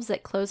have valves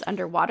that close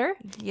underwater.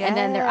 Yes. And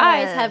then their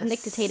eyes have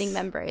nictitating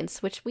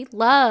membranes, which we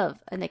love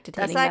a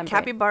nictitating membrane. That's that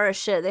capybara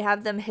shit. They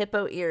have them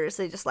hippo ears.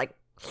 They just like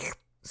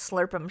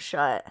slurp them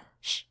shut.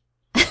 Shh.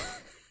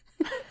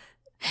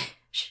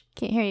 Shh.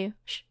 Can't hear you.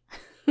 Shh.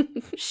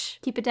 Shh.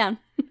 Keep it down.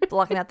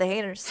 Blocking out the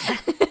haters.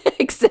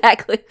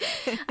 Exactly.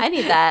 I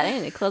need that. I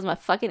need to close my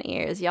fucking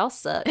ears. Y'all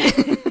suck.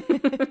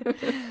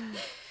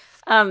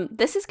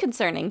 This is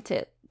concerning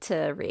to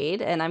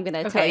read, and I'm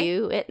going to tell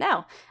you it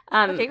now.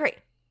 Okay, great.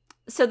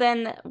 So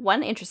then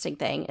one interesting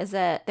thing is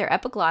that their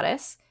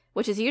epiglottis,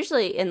 which is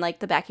usually in like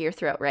the back of your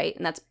throat, right?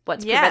 And that's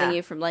what's preventing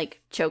you from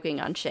like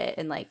choking on shit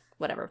and like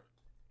whatever.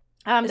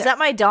 Is that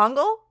my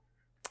dongle?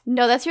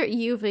 No, that's your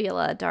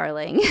uvula,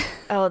 darling.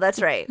 Oh,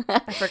 that's right.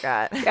 I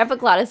forgot. Your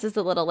epiglottis is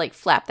the little like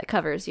flap that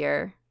covers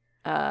your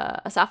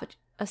esophagus.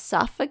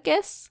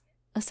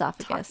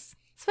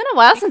 It's been a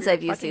while since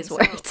I've used these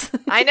words.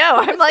 I know.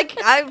 I'm like,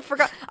 I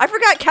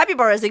forgot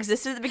capybaras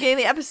existed at the beginning of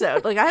the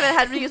episode. Like, I haven't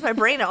had to use my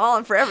brain at all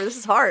in forever. This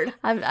is hard.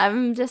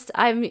 I'm used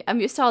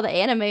to all the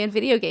anime and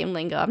video game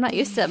lingo. I'm not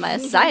used to my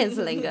science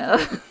lingo.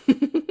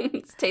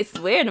 It tastes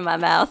weird in my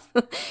mouth.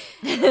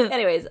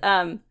 Anyways,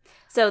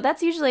 so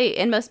that's usually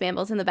in most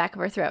mammals in the back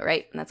of our throat,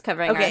 right? And that's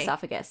covering our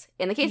esophagus.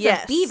 In the case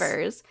of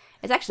beavers,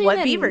 it's actually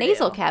in the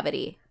nasal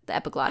cavity, the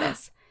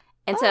epiglottis.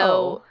 And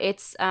so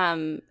it's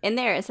in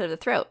there instead of the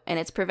throat, and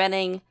it's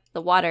preventing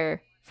the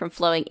water from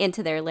flowing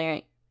into their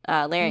larynx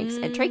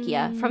and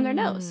trachea from their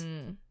nose.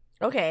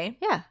 Okay.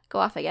 Yeah, go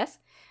off, I guess.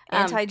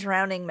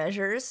 Anti-drowning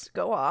measures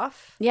go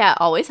off. Yeah,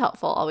 always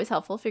helpful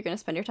if you're going to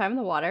spend your time in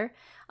the water.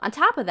 On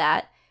top of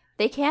that,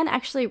 they can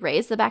actually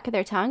raise the back of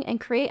their tongue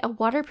and create a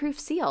waterproof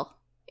seal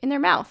in their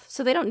mouth.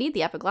 So they don't need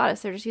the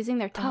epiglottis. They're just using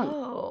their tongue.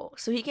 Oh,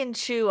 so he can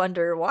chew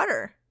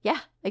underwater. Yeah,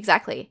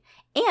 exactly.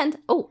 And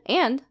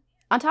on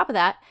top of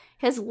that,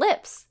 his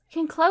lips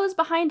can close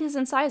behind his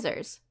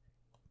incisors.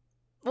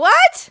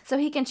 What? So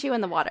he can chew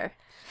in the water.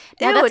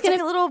 Now ew, that's like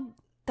a little...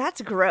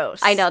 That's gross.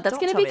 I know. That's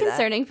going to be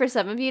concerning for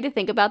some of you to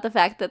think about the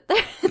fact that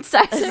their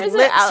incisors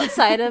are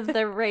outside of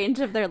the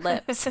range of their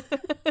lips.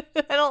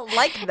 I don't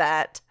like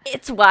that.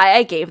 It's why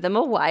I gave them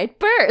a wide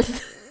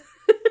berth.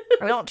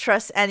 I don't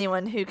trust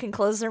anyone who can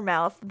close their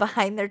mouth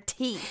behind their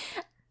teeth.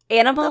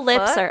 Animal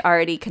lips are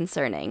already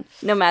concerning,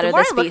 no matter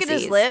the species. The more I look at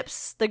his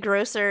lips, the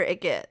grosser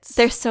it gets.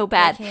 They're so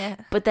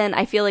bad. But then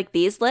I feel like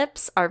these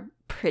lips are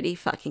pretty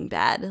fucking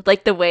bad.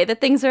 Like the way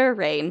that things are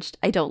arranged,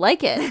 I don't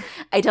like it.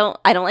 I don't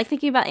like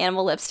thinking about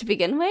animal lips to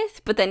begin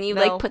with, but then you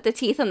like put the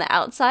teeth on the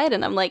outside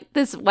and I'm like,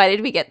 why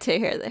did we get to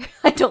here?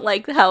 I don't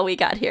like how we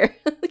got here.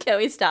 Can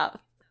we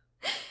stop?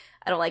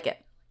 I don't like it.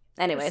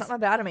 Anyways. There's something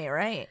about me,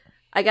 right?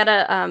 I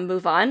gotta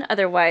move on,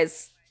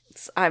 otherwise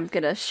I'm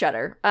gonna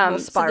shudder. We'll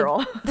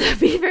spiral. So the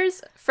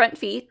beaver's front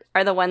feet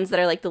are the ones that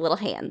are like the little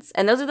hands,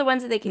 and those are the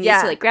ones that they can use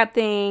to like grab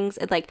things.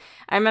 And like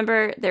I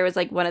remember there was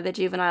like one of the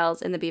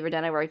juveniles in the beaver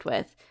den I worked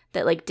with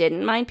that like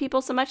didn't mind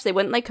people so much. They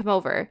wouldn't like come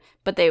over,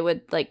 but they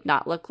would like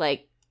not look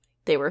like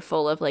they were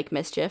full of like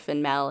mischief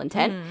and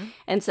malintent.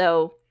 And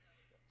so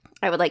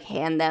I would like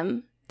hand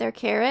them their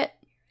carrot,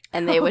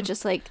 and they would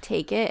just like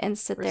take it and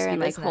sit there and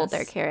like hold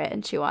their carrot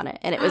and chew on it,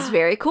 and it was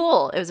very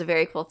cool. It was a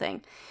very cool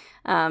thing.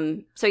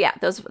 So yeah,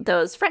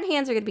 those front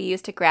hands are going to be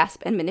used to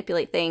grasp and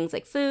manipulate things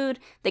like food.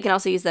 They can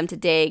also use them to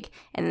dig,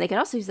 and then they can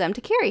also use them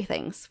to carry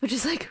things, which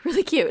is like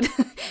really cute.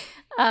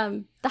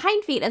 The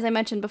hind feet, as I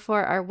mentioned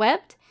before, are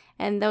webbed,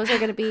 and those are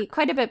going to be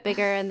quite a bit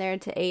bigger, and they're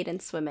to aid in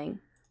swimming.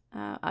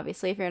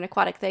 Obviously, if you're an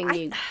aquatic thing,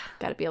 you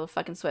got to be able to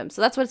fucking swim.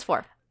 So that's what it's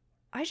for.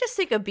 I just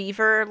think a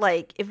beaver,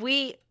 like,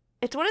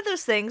 it's one of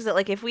those things that,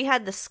 like, if we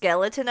had the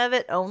skeleton of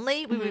it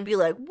only, we would be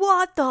like,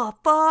 what the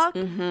fuck?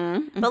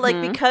 But,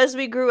 like, because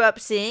we grew up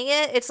seeing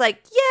it, it's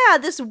like, yeah,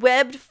 this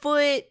webbed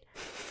foot,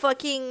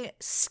 fucking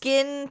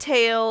skin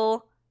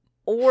tail,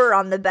 oar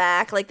on the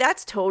back, like,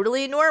 that's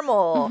totally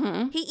normal.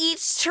 He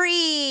eats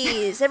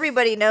trees.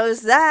 Everybody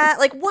knows that.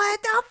 Like,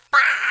 what the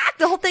fuck?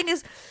 The whole thing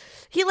is...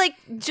 He, like,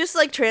 just,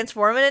 like,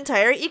 transform an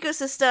entire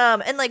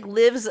ecosystem and, like,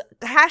 lives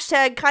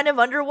hashtag kind of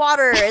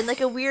underwater in,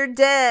 like, a weird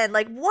den.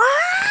 Like,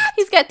 what?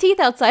 He's got teeth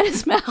outside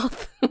his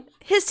mouth.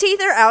 His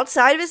teeth are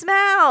outside of his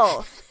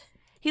mouth.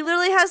 He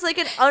literally has, like,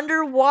 an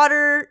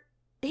underwater...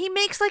 He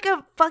makes, like,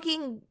 a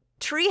fucking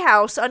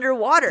treehouse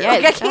underwater. Yeah,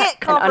 like, I can't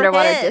comprehend. An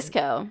underwater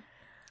disco.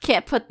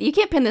 You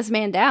can't pin this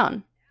man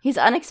down. He's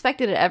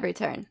unexpected at every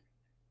turn.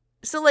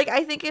 So, like,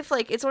 I think if,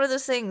 like, it's one of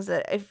those things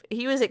that if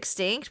he was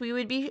extinct, we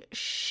would be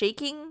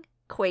shaking,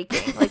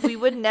 quaking. Like, we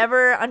would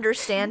never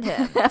understand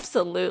him.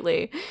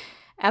 Absolutely.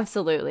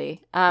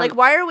 Like,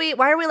 why are we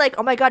like,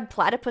 oh my god,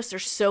 platypus are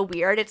so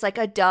weird. It's like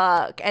a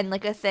duck and,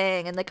 like, a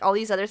thing and, like, all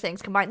these other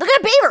things combined. Look at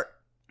a beaver!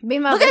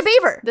 Meanwhile, Look at a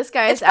beaver! This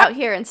guy is out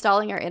here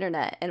installing our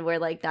internet, and we're,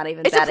 like, not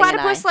even batting an eye. It's a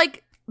platypus,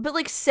 like, but,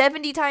 like,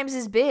 70 times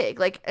as big.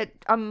 Like,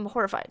 I'm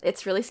horrified.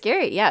 It's really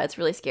scary. Yeah, it's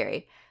really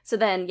scary. So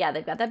then, yeah,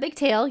 they've got that big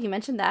tail. You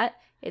mentioned that.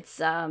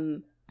 It's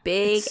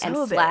big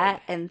and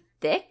flat and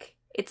thick.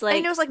 It's like... I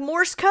know, it's like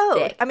Morse code.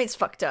 Thick. I mean, it's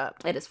fucked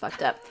up. It is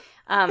fucked up.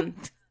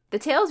 The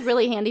tail's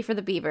really handy for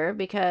the beaver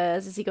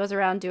because as he goes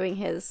around doing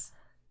his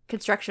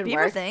construction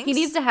work, he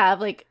needs to have,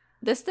 like,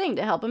 this thing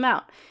to help him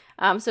out.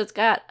 So it's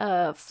got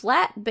a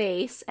flat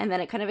base, and then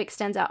it kind of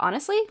extends out.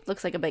 Honestly,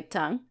 looks like a big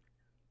tongue.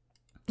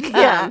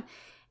 Yeah.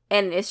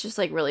 And it's just,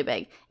 like, really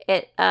big.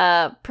 It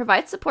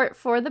provides support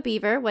for the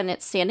beaver when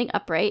it's standing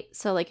upright.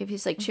 So, like, if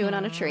he's, like, chewing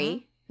on a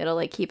tree, it'll,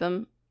 like, keep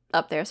him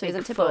up there so he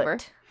doesn't tip over.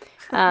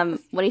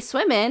 When he's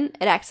swimming,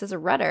 it acts as a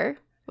rudder,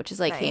 which is,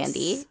 like,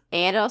 handy.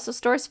 And it also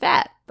stores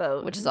fat,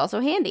 which is also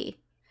handy.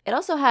 It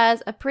also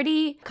has a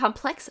pretty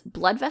complex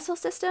blood vessel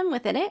system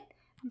within it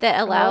that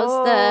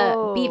allows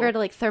the beaver to,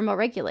 like,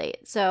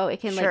 thermoregulate. So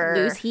it can, like,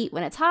 lose heat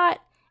when it's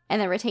hot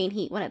and then retain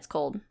heat when it's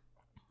cold.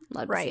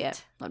 Love to see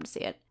it. Love to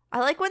see it. I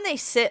like when they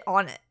sit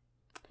on it.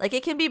 Like,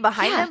 it can be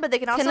behind them, but they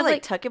can also,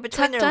 like, tuck it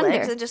between their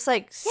legs and just,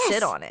 like,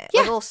 sit on it.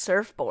 Like a little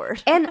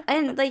surfboard. And,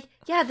 like,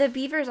 yeah, the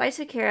beavers I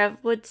took care of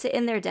would sit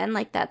in their den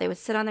like that. They would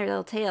sit on their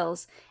little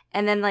tails.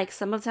 And then, like,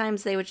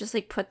 sometimes they would just,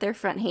 like, put their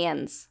front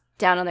hands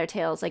down on their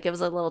tails. Like, it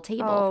was a little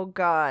table. Oh,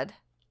 God.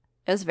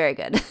 It was very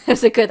good. It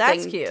was a good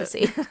thing to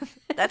see.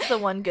 That's the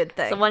one good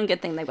thing. It's the one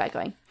good thing they've got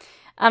going.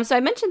 So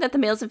I mentioned that the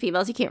males and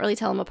females, you can't really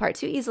tell them apart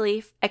too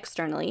easily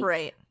externally.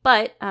 Right.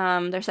 But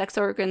their sex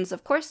organs,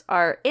 of course,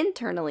 are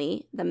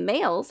internally. The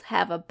males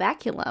have a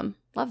baculum.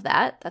 Love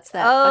that. That's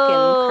that fucking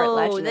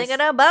cartilaginous they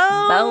got a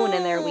bone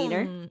in their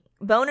wiener.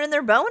 Bone in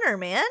their boner,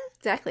 man.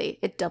 Exactly.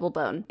 It double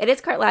bone. It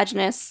is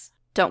cartilaginous.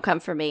 Don't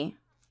come for me.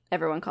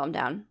 Everyone calm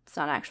down. It's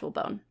not an actual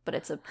bone, but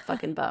it's a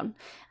fucking bone.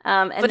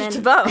 It's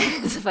a bone.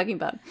 It's a fucking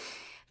bone.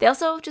 They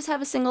also just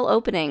have a single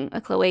opening,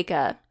 a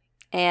cloaca.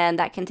 And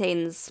that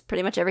contains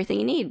pretty much everything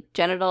you need.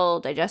 Genital,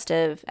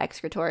 digestive,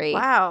 excretory.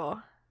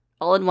 Wow.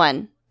 All in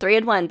one. 3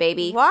 in 1,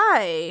 baby.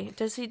 Why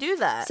does he do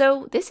that?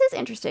 So this is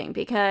interesting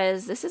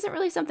because this isn't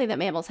really something that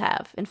mammals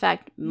have. In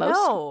fact,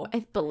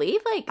 I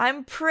believe, like...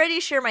 I'm pretty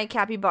sure my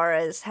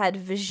capybaras had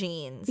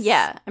vagines.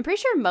 Yeah. I'm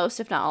pretty sure most,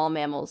 if not all,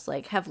 mammals,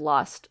 like, have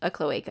lost a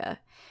cloaca.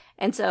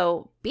 And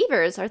so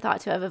beavers are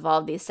thought to have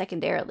evolved these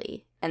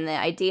secondarily. And the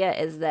idea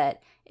is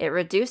that it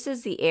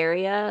reduces the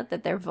area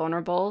that they're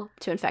vulnerable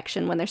to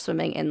infection when they're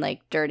swimming in,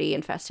 like, dirty,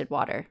 infested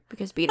water.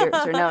 Because beavers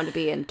are known to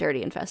be in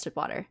dirty, infested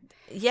water.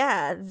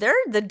 Yeah, they're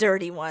the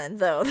dirty one,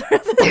 though.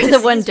 They're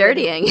the one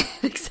dirtying.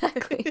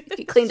 Exactly. If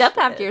you cleaned up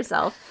after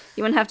yourself,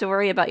 you wouldn't have to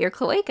worry about your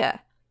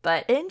cloaca.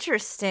 But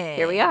interesting.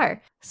 Here we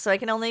are. So I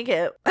can only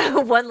get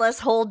one less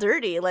hole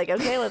dirty. Like,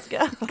 okay, let's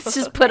go. Let's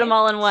just put them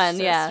all in one.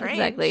 So yeah, strange.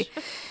 Exactly.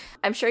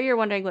 I'm sure you're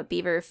wondering what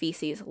beaver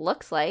feces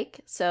looks like.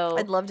 So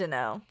I'd love to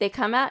know. They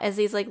come out as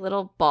these, like,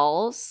 little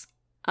balls,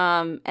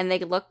 and they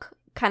look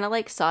kind of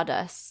like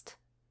sawdust.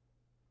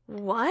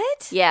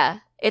 What?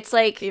 Yeah. It's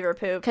like beaver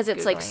poop. Because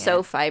it's like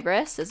so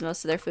fibrous, as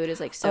most of their food is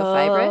like so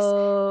fibrous,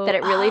 that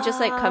it really just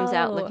like comes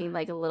out looking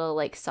like a little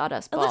like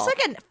sawdust ball. It looks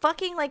like a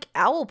fucking like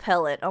owl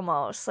pellet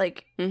almost.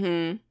 Like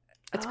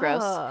it's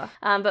gross.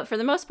 But for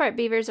the most part,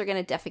 beavers are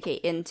going to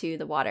defecate into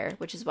the water,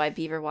 which is why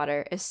beaver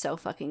water is so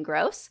fucking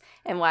gross,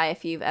 and why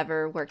if you've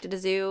ever worked at a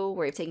zoo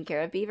where you've taken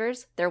care of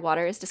beavers, their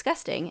water is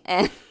disgusting,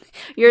 and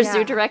your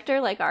zoo director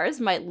like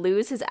ours might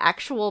lose his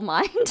actual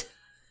mind.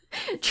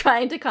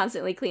 Trying to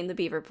constantly clean the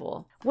beaver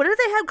pool. What do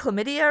they have?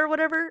 Chlamydia or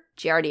whatever?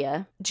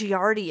 Giardia.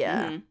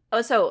 Mm-hmm.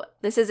 Oh, so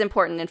this is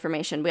important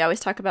information. We always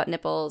talk about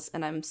nipples,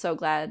 and I'm so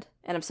glad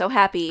and I'm so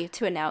happy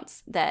to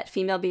announce that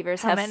female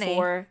beavers have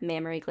 4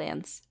 mammary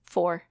glands.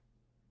 4.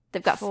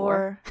 They've got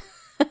 4.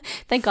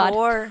 Thank God.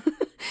 4.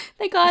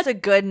 Thank God. That's a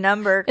good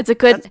number. That's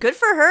good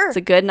for her. It's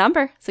a good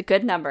number. It's a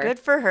good number. Good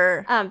for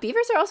her.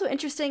 Beavers are also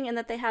interesting in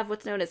that they have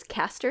what's known as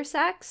castor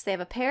sacs. They have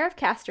a pair of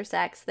castor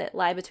sacs that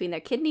lie between their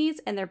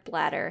kidneys and their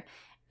bladder.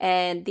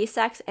 And these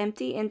sacs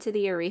empty into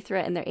the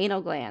urethra and their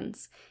anal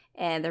glands.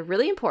 And they're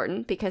really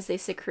important because they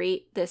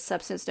secrete this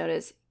substance known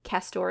as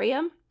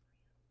castoreum,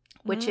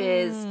 which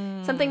is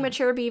something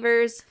mature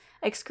beavers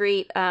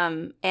excrete.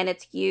 And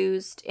it's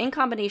used in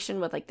combination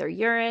with like their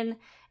urine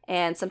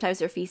and sometimes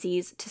their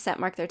feces to scent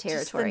mark their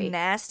territory. Just the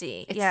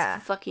nasty.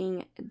 It's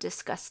fucking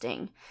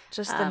disgusting.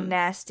 Just the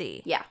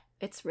nasty. Yeah,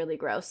 it's really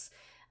gross.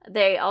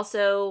 They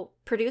also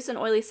produce an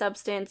oily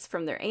substance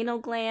from their anal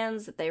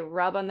glands that they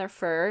rub on their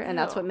fur, and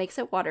that's what makes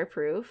it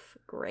waterproof.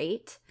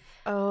 Great.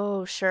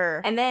 Oh,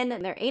 sure. And then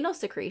their anal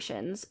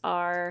secretions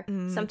are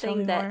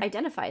something that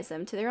identifies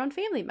them to their own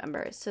family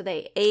members. So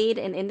they aid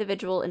in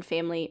individual and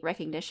family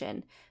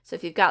recognition. So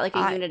if you've got like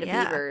a unit of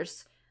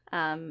beavers,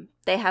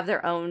 They have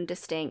their own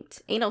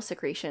distinct anal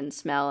secretion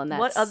smell, and that's...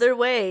 What other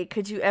way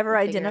could you ever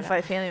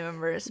identify family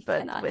members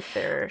but with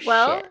their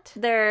shit?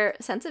 Their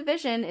sense of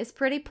vision is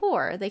pretty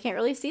poor. They can't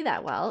really see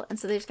that well, and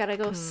so they just gotta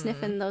go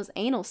sniffing those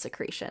anal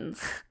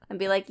secretions and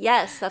be like,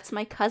 yes, that's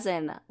my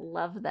cousin.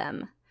 Love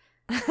them.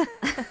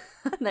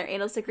 Their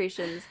anal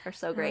secretions are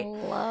so great.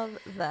 Love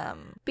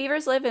them.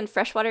 Beavers live in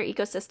freshwater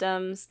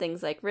ecosystems,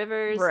 things like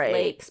rivers,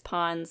 lakes,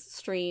 ponds,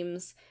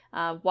 streams.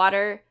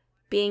 Water,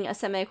 being a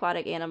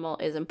semi-aquatic animal,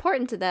 is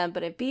important to them,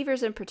 but in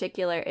beavers in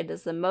particular, it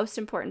is the most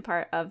important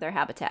part of their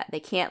habitat.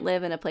 They can't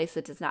live in a place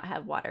that does not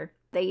have water.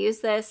 They use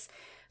this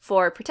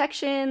for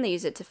protection. They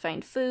use it to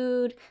find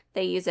food.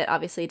 They use it,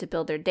 obviously, to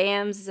build their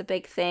dams is a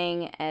big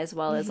thing, as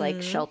well as,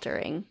 like,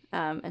 sheltering.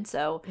 And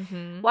so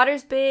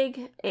water's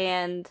big,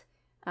 and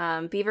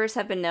beavers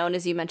have been known,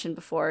 as you mentioned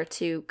before,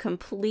 to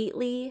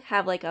completely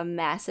have, like, a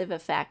massive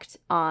effect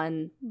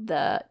on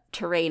the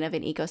terrain of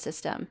an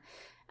ecosystem.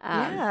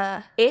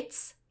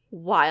 It's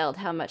wild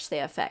how much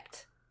they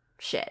affect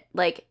shit.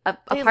 Like,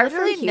 apart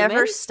from humans,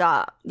 never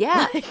stop.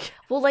 Yeah.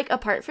 Well, like,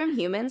 apart from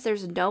humans,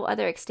 there's no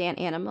other extant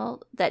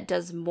animal that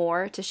does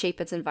more to shape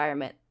its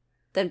environment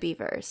than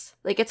beavers.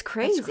 Like, it's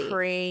crazy. It's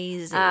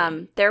crazy.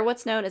 They're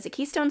what's known as a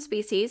keystone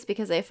species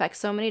because they affect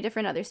so many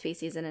different other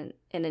species in an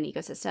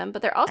ecosystem,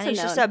 but they're also and he's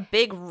known... just a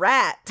big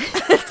rat.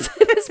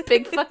 This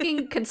big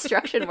fucking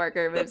construction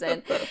worker moves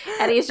in,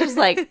 and he's just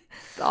like,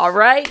 all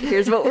right,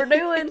 here's what we're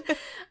doing.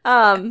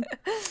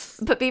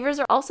 But beavers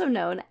are also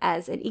known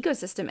as an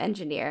ecosystem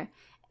engineer,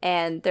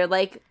 and they're,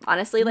 like,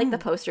 honestly, like, the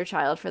poster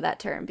child for that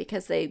term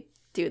because they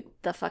do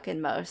the fucking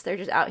most. They're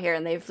just out here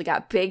and they've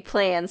got big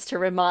plans to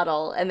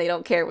remodel, and they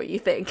don't care what you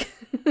think.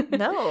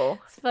 No.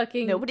 It's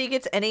fucking... Nobody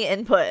gets any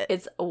input.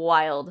 It's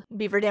wild.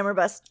 Beaver dam or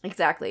bust.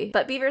 Exactly.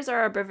 But beavers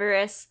are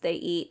herbivorous. They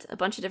eat a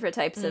bunch of different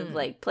types of,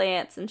 like,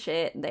 plants and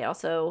shit. They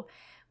also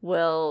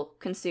will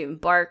consume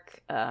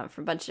bark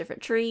from a bunch of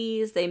different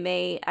trees. They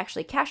may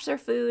actually cache their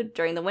food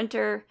during the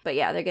winter. But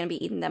yeah, they're going to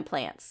be eating them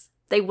plants.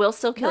 They will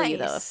still kill you,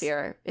 though,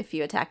 if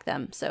you attack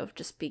them. So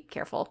just be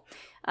careful.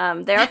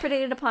 They are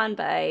predated upon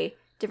by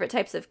different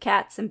types of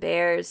cats and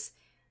bears.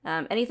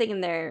 Anything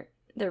in their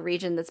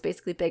region that's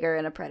basically bigger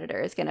and a predator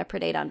is going to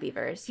predate on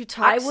beavers. You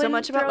talk so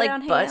much about,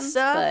 like, butt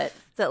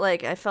stuff that,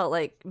 like, I felt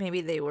like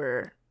maybe they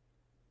were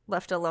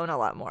left alone a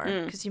lot more.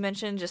 Because you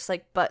mentioned just,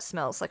 like, butt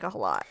smells, like, a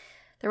lot.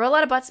 There were a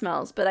lot of butt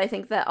smells, but I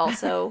think that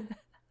also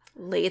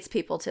leads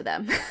people to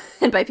them.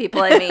 And by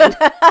people, I mean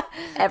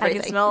everything.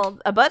 I can smell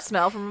a butt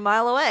smell from a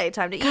mile away.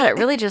 Time to eat. God, it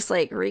really just,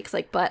 like, reeks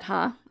like butt,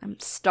 huh? I'm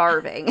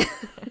starving.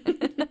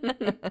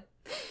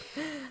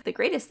 The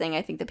greatest thing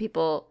I think that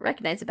people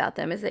recognize about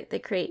them is that they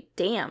create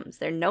dams.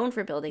 They're known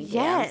for building dams.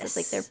 Yes. It's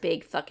like their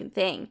big fucking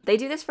thing. They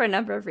do this for a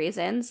number of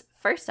reasons.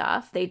 First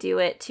off, they do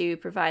it to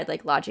provide,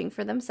 like, lodging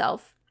for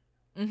themselves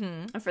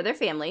and for their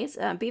families.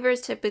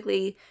 Beavers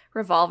typically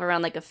revolve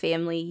around, like, a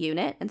family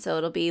unit. And so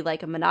it'll be,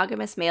 like, a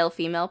monogamous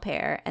male-female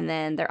pair and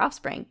then their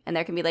offspring. And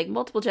there can be, like,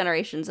 multiple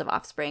generations of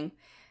offspring.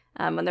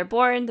 When they're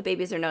born, the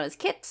babies are known as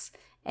kits.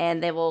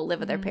 And they will live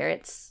with their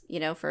parents, you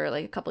know, for,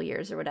 like, a couple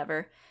years or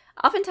whatever.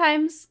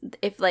 Oftentimes,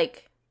 if,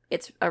 like,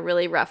 it's a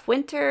really rough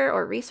winter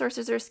or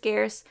resources are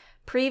scarce,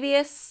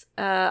 previous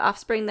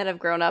offspring that have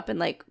grown up and,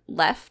 like,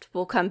 left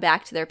will come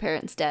back to their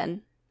parents'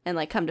 den and,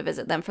 like, come to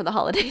visit them for the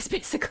holidays,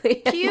 basically.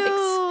 Cute!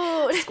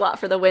 And, like, squat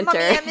for the winter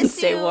Mommy, and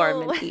stay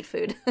warm and eat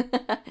food.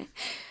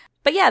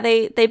 But yeah,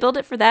 they build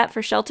it for that,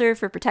 for shelter,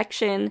 for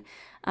protection.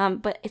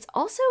 But it's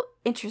also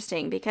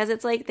interesting because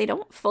it's like they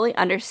don't fully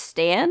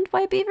understand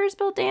why beavers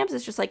build dams.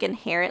 It's just, like,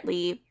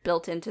 inherently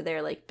built into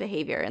their, like,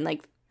 behavior and,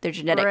 like, their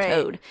genetic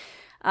code.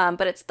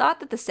 But it's thought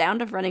that the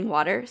sound of running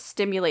water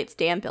stimulates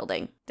dam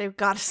building. They've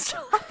got to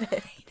stop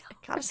it.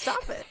 Gotta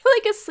stop it.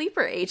 Like a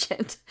sleeper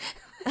agent.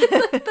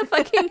 The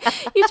fucking,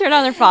 you turn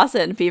on their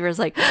faucet and beaver's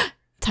like,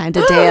 time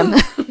to dam.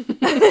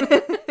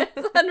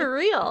 It's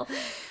unreal.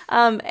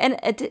 And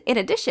in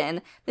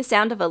addition, the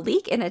sound of a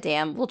leak in a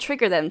dam will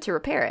trigger them to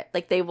repair it.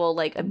 Like, they will,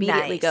 like,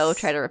 immediately go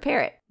try to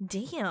repair it.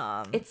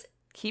 Damn. It's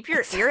keep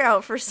your ear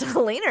out for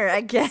Selena,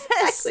 I guess.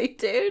 Exactly,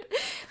 dude.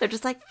 They're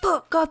just like,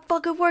 fuck, got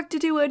fucking work to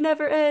do. It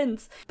never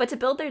ends. But to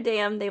build their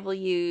dam, they will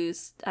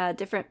use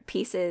different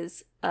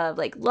pieces of,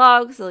 like,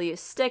 logs. They'll use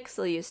sticks.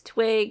 They'll use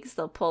twigs.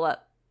 They'll pull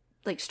up,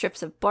 like,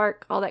 strips of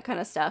bark, all that kind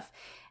of stuff.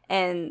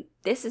 And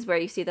this is where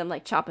you see them,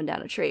 like, chopping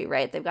down a tree,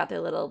 right? They've got their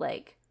little,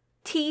 like,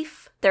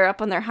 teeth. They're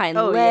up on their hind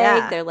leg.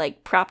 Yeah. They're,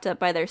 like, propped up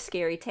by their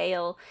scary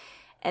tail.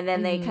 And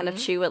then they kind of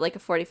chew at, like, a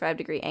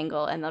 45-degree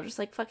angle, and they'll just,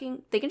 like,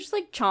 they can just,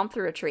 like, chomp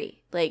through a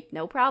tree. Like,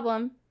 no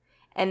problem.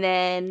 And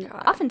then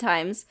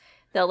oftentimes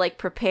they'll, like,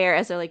 prepare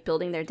as they're, like,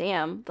 building their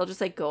dam. They'll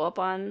just, like, go up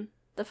on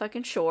the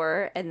fucking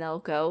shore, and they'll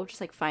go just,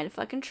 like, find a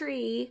fucking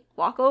tree,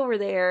 walk over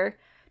there,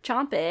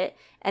 chomp it,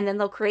 and then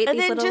they'll create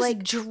these little, just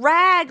like,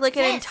 drag, like,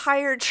 an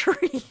entire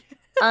tree.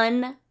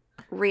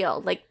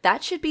 Unreal. Like,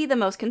 that should be the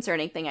most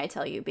concerning thing I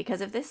tell you, because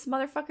if this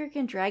motherfucker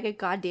can drag a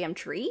goddamn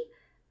tree...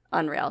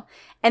 Unreal.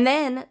 And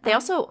then they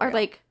also are,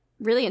 like,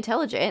 really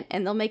intelligent,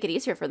 and they'll make it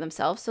easier for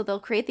themselves. So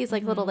they'll create these,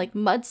 like, little, like,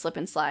 mud slip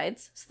and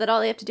slides so that all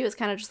they have to do is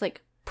kind of just,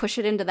 like, push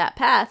it into that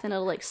path, and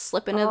it'll like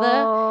slip into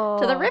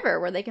the river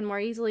where they can more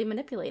easily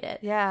manipulate it.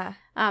 Yeah.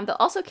 They'll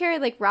also carry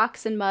like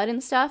rocks and mud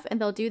and stuff, and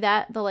they'll do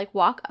that. They'll like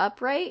walk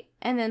upright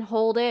and then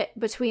hold it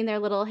between their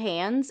little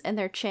hands and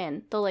their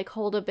chin. They'll like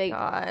hold a big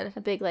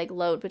like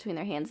load between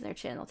their hands and their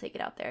chin. They'll take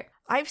it out there.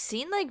 I've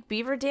seen like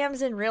beaver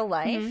dams in real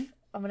life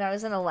when I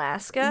was in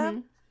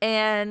Alaska,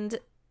 and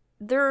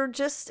they're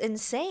just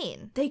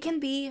insane. They can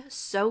be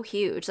so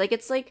huge. Like,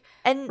 it's like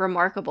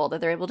remarkable that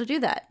they're able to do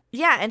that.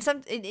 Yeah, and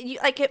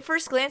like at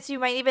first glance, you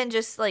might even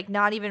just like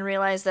not even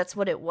realize that's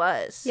what it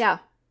was. Yeah.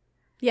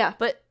 Yeah.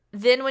 But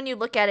then when you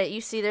look at it,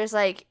 you see there's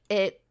like,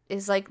 it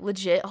is like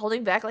legit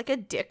holding back like a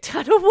dick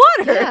ton of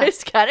water. Yeah.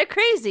 It's kind of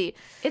crazy.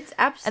 It's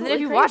absolutely And then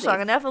if you watch long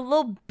enough, a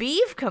little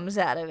beef comes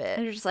out of it.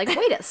 And you're just like,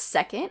 wait a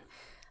second.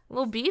 A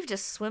little beef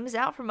just swims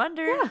out from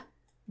under. Yeah.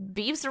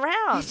 Beeves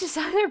around. He's just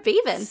out there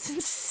beaving. It's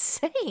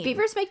insane.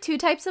 Beavers make 2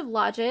 types of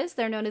lodges.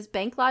 They're known as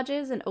bank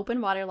lodges and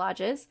open water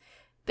lodges.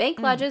 Bank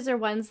lodges are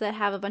ones that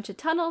have a bunch of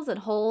tunnels and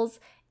holes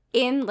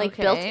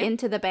built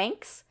into the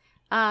banks.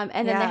 And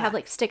then they have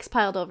like sticks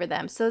piled over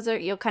them. So those are,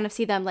 you'll kind of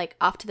see them like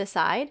off to the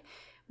side.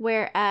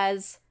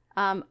 Whereas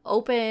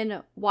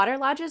open water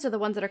lodges are the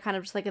ones that are kind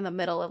of just like in the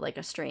middle of like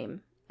a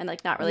stream and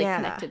like not really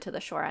connected to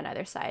the shore on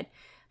either side.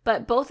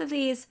 But both of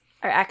these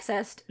are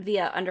accessed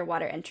via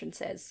underwater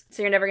entrances.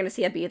 So you're never going to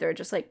see a beaver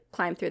just like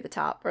climb through the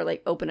top or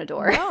like open a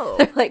door. No.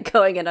 They're like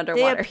going in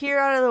underwater. They appear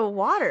out of the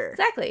water.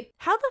 Exactly.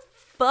 How the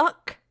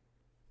fuck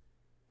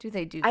do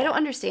they do that? I don't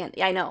understand.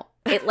 Yeah, I know.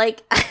 It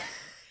like,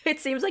 it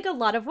seems like a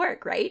lot of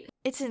work, right?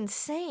 It's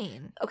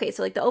insane. Okay,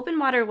 so like the open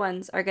water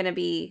ones are going to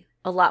be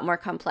a lot more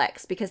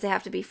complex because they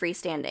have to be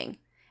freestanding.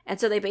 And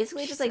so they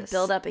basically just like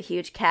build up a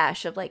huge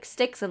cache of like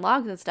sticks and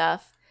logs and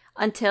stuff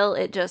until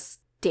it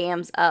just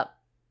dams up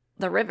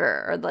the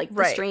river or like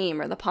the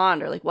stream or the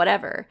pond or like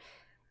whatever.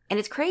 And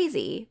it's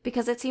crazy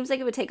because it seems like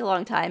it would take a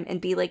long time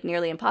and be like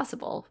nearly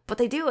impossible, but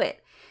they do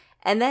it.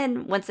 And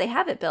then once they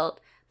have it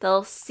built,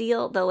 they'll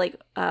seal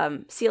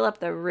up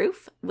the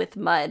roof with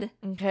mud,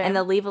 and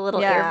they'll leave a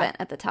little air vent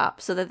at the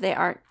top so that they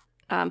aren't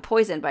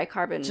poisoned by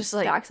carbon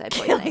dioxide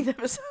poisoning.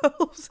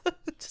 Themselves.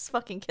 Just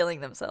fucking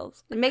killing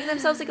themselves. And make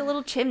themselves like a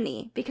little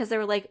chimney because they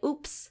were like,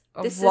 oops,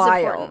 this is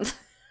important.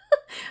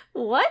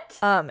 What?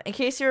 In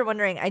case you were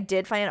wondering, I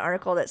did find an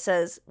article that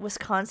says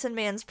Wisconsin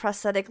man's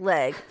prosthetic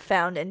leg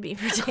found in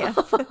beaver dam.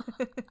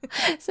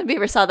 Some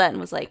beaver saw that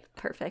and was like,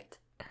 perfect.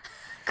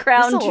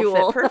 Crown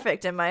jewel. Fit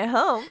perfect in my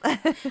home.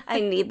 I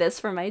need this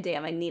for my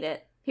dam. I need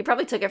it. He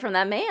probably took it from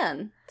that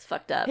man. It's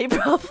fucked up. He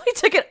probably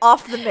took it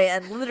off the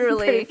man,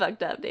 literally. Pretty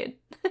fucked up, dude.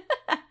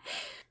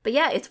 But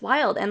yeah, it's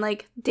wild. And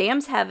like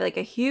dams have like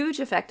a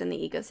huge effect on the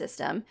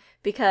ecosystem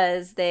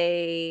because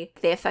they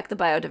affect the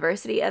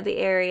biodiversity of the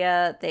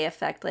area. They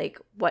affect like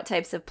what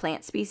types of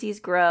plant species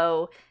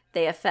grow.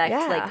 They affect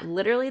like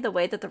literally the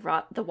way that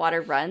the water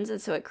runs. And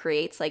so it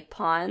creates like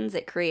ponds.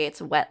 It creates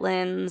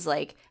wetlands.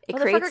 Like it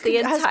creates the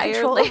entire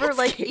control over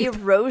like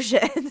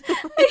erosion.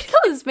 I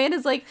know, this man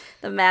is like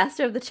the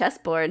master of the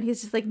chessboard. And he's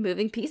just like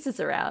moving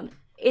pieces around.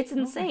 It's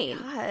insane.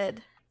 Oh my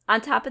God. On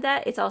top of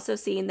that, it's also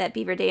seen that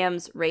beaver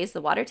dams raise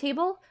the water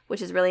table,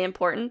 which is really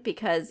important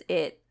because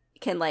it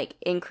can like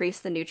increase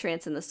the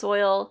nutrients in the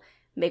soil,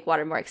 make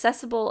water more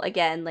accessible,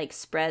 again, like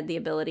spread the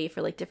ability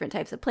for like different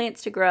types of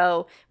plants to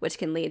grow, which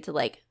can lead to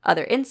like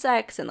other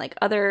insects and like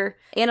other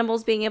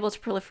animals being able to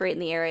proliferate in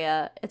the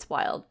area. It's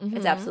wild. Mm-hmm.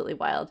 It's absolutely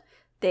wild.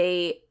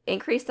 They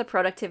increase the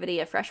productivity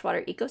of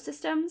freshwater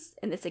ecosystems,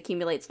 and this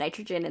accumulates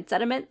nitrogen in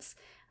sediments,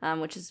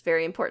 which is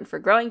very important for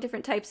growing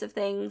different types of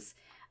things.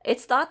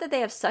 It's thought that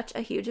they have such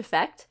a huge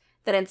effect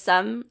that in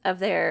some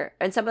of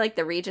like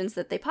the regions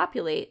that they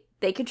populate,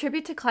 they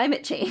contribute to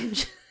climate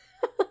change.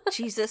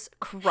 Jesus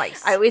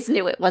Christ. I always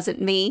knew it wasn't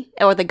me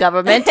or the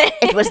government.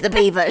 It was the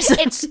beavers.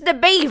 It's the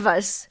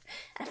beavers.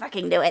 I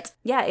fucking knew it.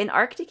 Yeah, in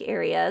Arctic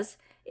areas,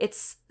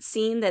 it's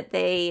seen that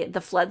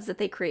the floods that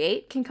they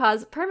create can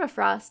cause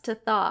permafrost to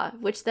thaw,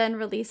 which then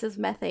releases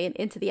methane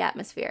into the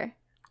atmosphere.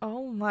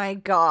 Oh my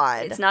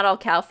God. It's not all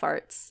cow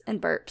farts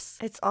and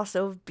burps. It's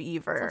also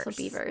beavers. It's also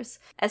beavers.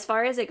 As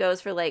far as it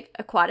goes for like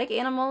aquatic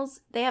animals,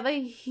 they have a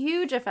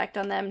huge effect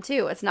on them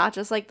too. It's not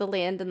just like the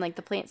land and like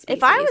the plant species.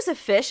 If I was a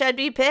fish, I'd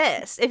be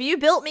pissed. If you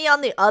built me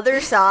on the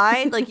other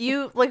side, like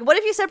what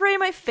if you separated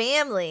my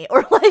family?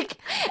 Or like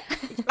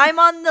I'm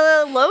on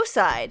the low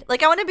side.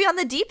 Like I want to be on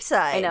the deep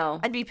side. I know.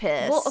 I'd be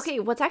pissed. Well, okay,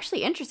 what's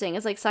actually interesting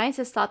is like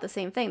scientists thought the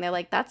same thing. They're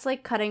like, that's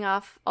like cutting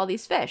off all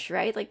these fish,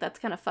 right? Like that's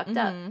kind of fucked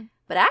up.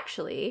 But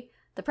actually,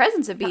 the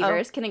presence of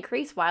beavers can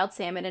increase wild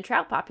salmon and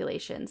trout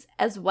populations,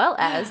 as well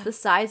as the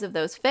size of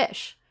those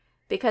fish.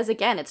 Because,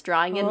 again, it's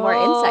drawing in more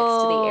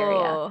insects to the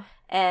area.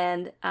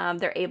 And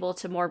they're able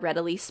to more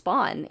readily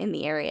spawn in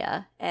the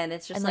area. And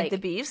it's just and, like the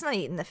beeves not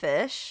eating the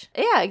fish.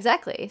 Yeah,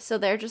 exactly. So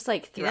they're just,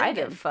 like,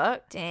 thriving.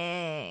 Fuck.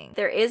 Dang.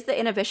 There is the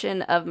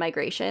inhibition of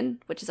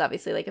migration, which is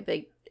obviously, like, a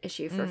big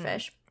issue for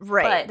fish.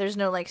 Right. But there's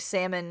no like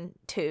salmon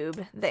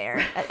tube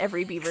there at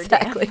every beaver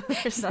exactly. dam.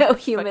 There's no not a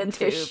human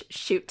fucking fish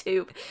shoot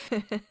tube.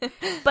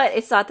 But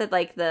it's thought that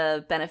like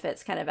the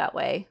benefits kind of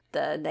outweigh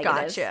the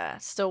negatives. Gotcha.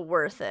 Still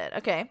worth it.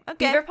 Okay.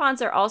 Beaver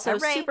ponds are also All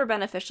right. super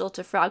beneficial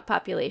to frog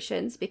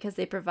populations because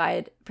they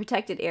provide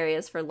protected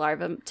areas for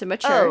larvae to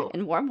mature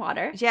in warm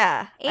water.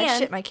 Yeah. I And-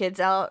 shit my kids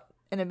out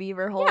in a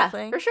beaver hole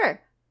thing. For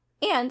sure.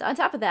 And on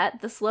top of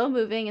that, the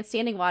slow-moving and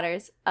standing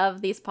waters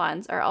of these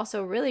ponds are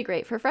also really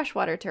great for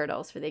freshwater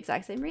turtles for the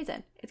exact same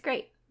reason. It's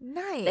great.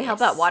 Nice. They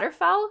help out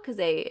waterfowl because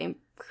they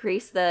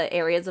increase the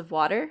areas of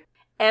water.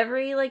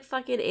 Every, like,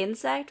 fucking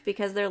insect,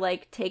 because they're,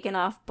 like, taking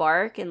off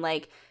bark and,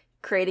 like,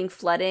 creating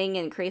flooding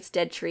and creates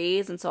dead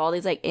trees. And so all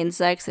these, like,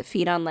 insects that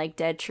feed on, like,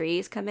 dead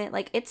trees come in.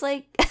 Like, it's,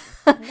 like...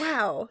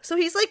 Wow. So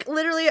he's, like,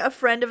 literally a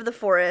friend of the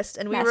forest.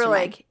 And we were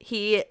Mastermind. like,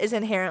 he is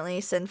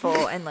inherently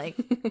sinful and, like...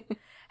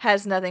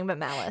 has nothing but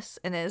malice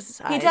in his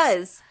eyes. He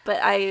does,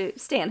 but I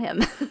stan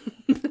him.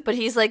 But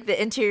he's like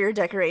the interior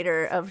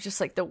decorator of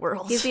just like the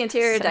world. He's the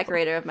interior So-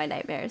 decorator of my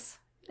nightmares,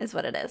 is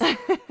what it is.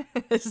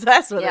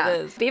 That's what it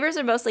is. Beavers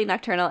are mostly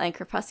nocturnal and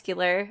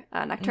crepuscular.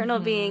 Nocturnal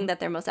being that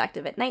they're most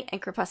active at night, and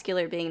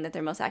crepuscular being that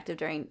they're most active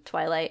during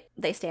twilight.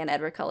 They stand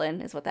Edward Cullen,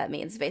 is what that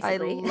means,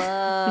 basically.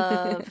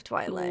 I love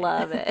Twilight.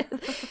 Love it.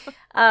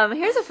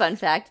 Here's a fun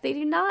fact. They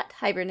do not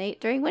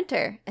hibernate during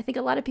winter. I think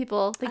a lot of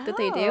people think that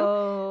they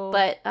do,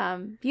 but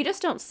you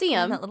just don't see in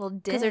them that little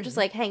because they're den. just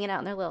like hanging out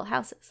in their little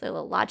houses, their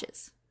little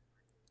lodges.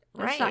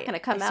 They're just not going to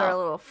come They out. start a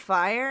little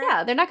fire.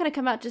 Yeah, they're not going to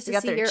come out just They to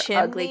got see their your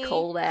ugly, chimney.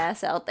 cold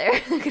ass out there.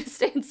 They're going to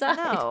stay inside.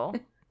 No.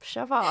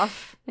 Shove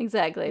off.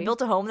 Exactly. They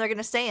built a home, they're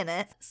gonna stay in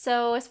it.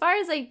 So as far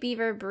as like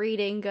beaver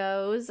breeding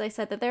goes, I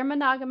said that they're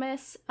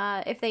monogamous.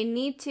 If they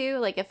need to,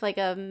 like if like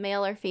a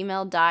male or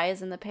female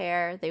dies in the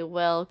pair, they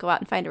will go out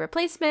and find a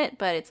replacement.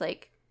 But it's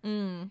like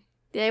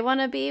they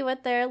want to be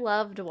with their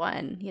loved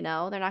one. You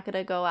know, they're not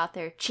gonna go out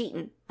there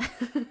cheating.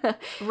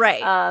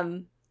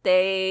 Right.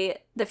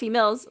 The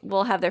females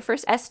will have their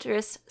first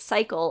estrus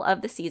cycle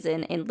of the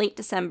season in late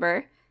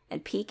December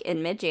and peak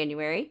in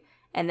mid-January.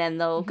 And then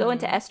they'll go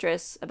into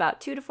estrus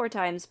about 2 to 4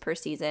 times per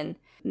season.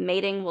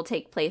 Mating will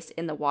take place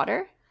in the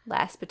water,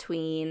 last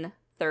between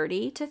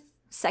 30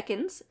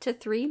 seconds to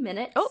 3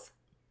 minutes.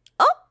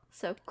 Oh.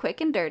 So quick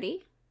and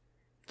dirty.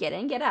 Get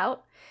in, get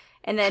out.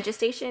 And then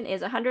gestation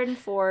is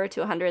 104 to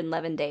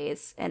 111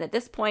 days. And at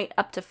this point,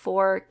 up to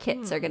 4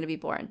 kits are going to be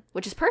born,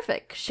 which is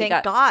perfect. She Thank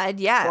got God,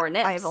 yeah. 4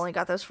 nips. I've only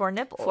got those 4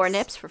 nipples. 4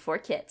 nips for 4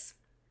 kits.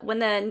 When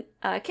the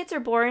kits are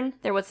born,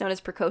 they're what's known as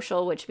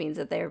precocial, which means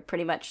that they're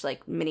pretty much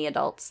like mini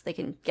adults. They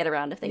can get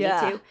around if they need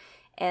to.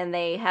 And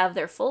they have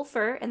their full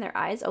fur and their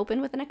eyes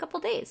open within a couple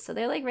days. So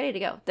they're like ready to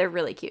go. They're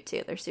really cute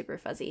too. They're super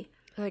fuzzy.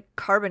 Like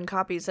carbon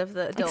copies of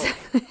the adult.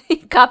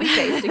 Copy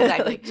paste,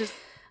 exactly. Like, just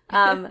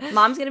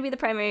Mom's going to be the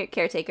primary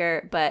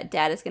caretaker, but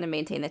dad is going to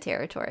maintain the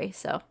territory.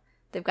 So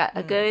they've got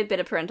a good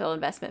bit of parental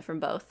investment from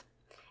both.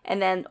 And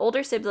then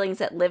older siblings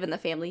that live in the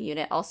family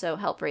unit also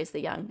help raise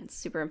the young. It's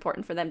super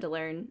important for them to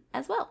learn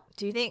as well.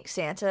 Do you think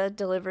Santa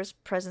delivers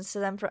presents to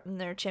them from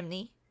their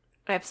chimney?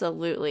 I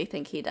absolutely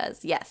think he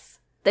does. Yes.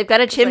 They've got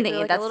a like chimney.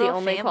 they're like a That's the little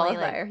only family,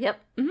 qualifier.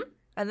 Yep. Mm-hmm.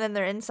 And then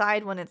they're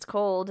inside when it's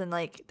cold and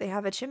like they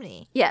have a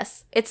chimney.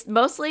 Yes. It's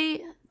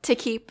mostly to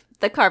keep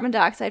the carbon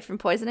dioxide from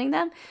poisoning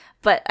them,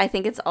 but I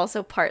think it's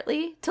also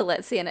partly to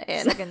let Santa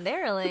in.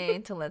 Secondarily,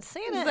 to let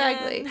Santa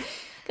Exactly. in.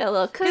 Got a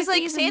little cookies. Because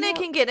like and Santa milk.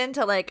 can get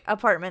into like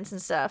apartments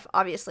and stuff,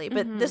 obviously,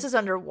 but this is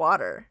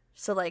underwater,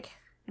 so like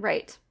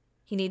Right.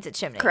 he needs a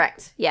chimney.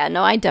 Correct. Yeah,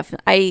 no, I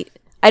definitely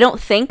I don't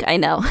think I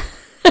know.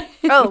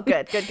 Oh,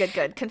 good.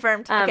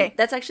 Confirmed. Okay.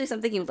 That's actually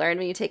something you learn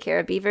when you take care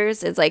of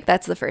beavers. It's like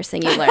that's the first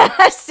thing you learn.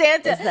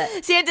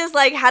 Santa's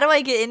like, how do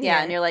I get in Yeah,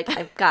 here? and you're like,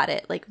 I've got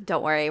it. Like,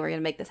 don't worry, we're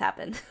gonna make this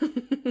happen.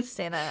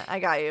 Santa, I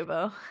got you,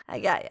 Bo. I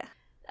got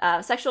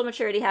you. Sexual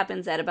maturity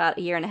happens at about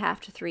 1.5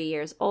 to 3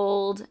 years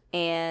old,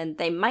 and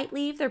they might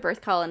leave their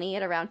birth colony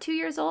at around 2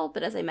 years old.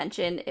 But as I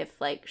mentioned, if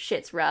like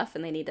shit's rough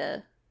and they need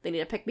to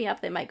pick me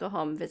up, they might go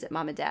home and visit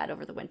mom and dad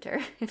over the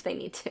winter if they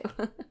need to.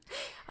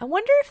 I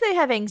wonder if they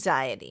have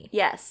anxiety.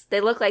 Yes,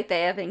 they look like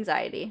they have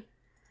anxiety.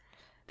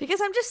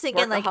 Because I'm just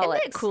thinking, like, isn't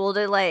it Workaholics. cool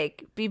to,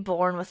 like, be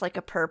born with, like,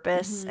 a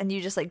purpose and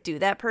you just, like, do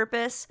that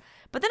purpose?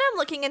 But then I'm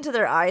looking into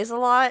their eyes a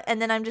lot, and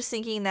then I'm just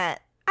thinking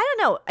that, I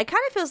don't know, it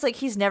kind of feels like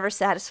he's never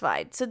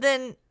satisfied. So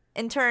then,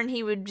 in turn,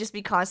 he would just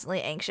be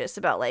constantly anxious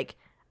about, like,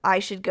 I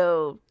should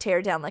go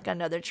tear down, like,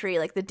 another tree.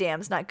 Like, the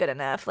dam's not good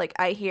enough. Like,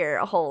 I hear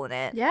a hole in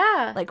it.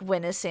 Yeah. Like,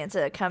 when is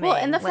Santa coming? Well,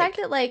 and the like, fact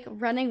that like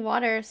running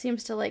water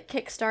seems to like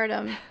kickstart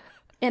him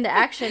into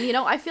action, you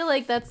know, I feel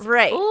like that's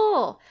Right.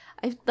 Ooh,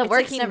 the it's like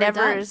work's he never done.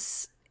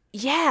 never's...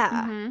 Yeah.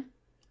 Mm-hmm.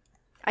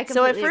 I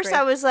So at completely first agree.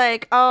 I was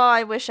like, oh,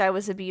 I wish I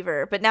was a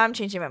beaver. But now I'm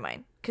changing my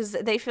mind. Because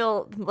they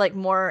feel, like,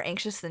 more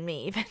anxious than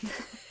me, even.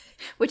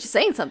 Which is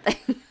saying something.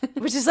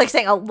 Which is, like,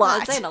 saying a Well,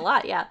 lot. it's saying a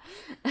lot, yeah.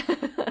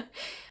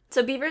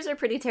 So beavers are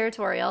pretty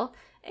territorial,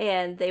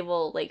 and they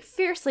will like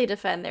fiercely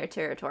defend their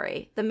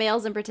territory. The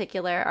males in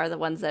particular are the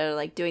ones that are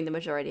like doing the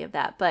majority of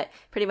that, but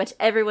pretty much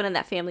everyone in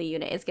that family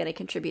unit is going to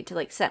contribute to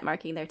like scent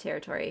marking their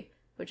territory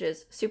which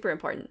is super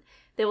important.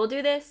 They will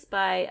do this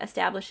by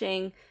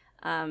establishing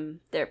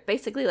their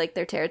basically like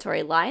their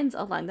territory lines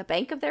along the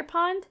bank of their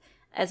pond,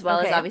 as well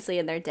as obviously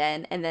in their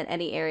den, and then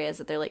any areas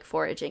that they're like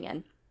foraging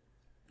in.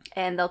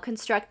 And they'll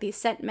construct these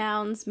scent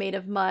mounds made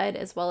of mud,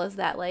 as well as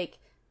that like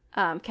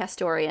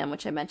castoreum,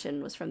 which I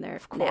mentioned was from their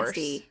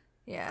nasty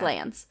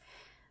glands.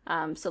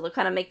 So they'll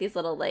kind of make these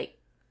little like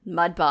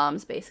mud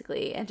bombs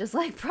basically and just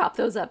like prop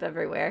those up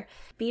everywhere.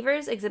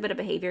 Beavers exhibit a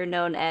behavior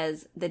known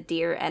as the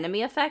deer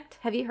enemy effect.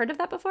 Have you heard of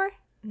that before?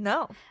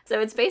 No.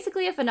 So it's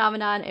basically a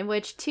phenomenon in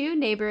which two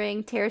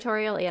neighboring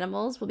territorial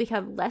animals will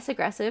become less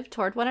aggressive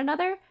toward one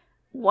another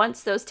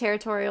once those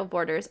territorial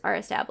borders are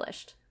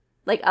established.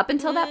 Like, up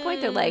until that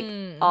point, they're like,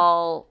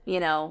 all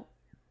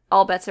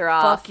bets are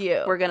off. Fuck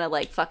you. We're gonna,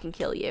 like, fucking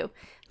kill you.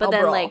 But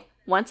then, brawl. like,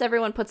 once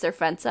everyone puts their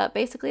fence up,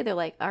 basically, they're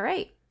like, all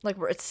right. Like,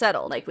 it's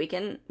settled. Like, we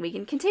can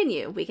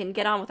continue. We can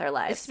get on with our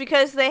lives. It's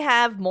because they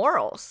have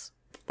morals.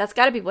 That's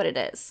gotta be what it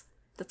is.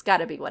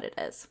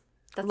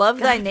 Love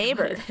thy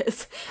neighbor.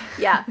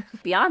 Yeah.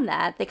 Beyond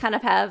that, they kind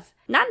of have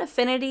not an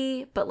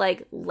affinity, but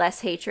like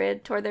less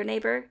hatred toward their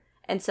neighbor.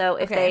 And so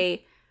if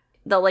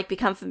they'll like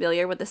become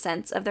familiar with the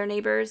sense of their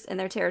neighbors and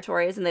their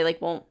territories, and they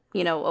like won't,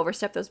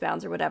 overstep those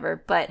bounds or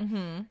whatever, but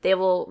they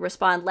will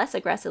respond less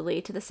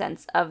aggressively to the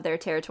sense of their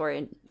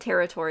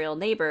territorial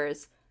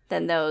neighbors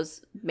than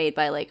those made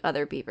by like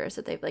other beavers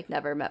that they've like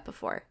never met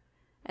before.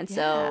 And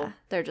so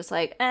they're just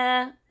like,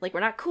 like we're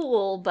not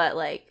cool, but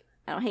like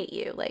I don't hate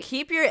you. Like,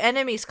 keep your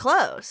enemies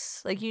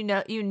close. Like, you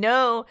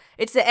know,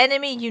 it's the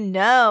enemy you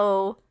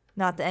know,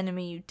 not the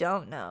enemy you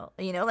don't know.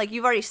 Like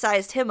you've already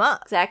sized him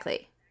up.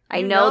 Exactly.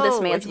 I know this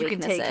man's you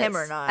weaknesses. can take him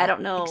or not. I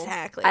don't know.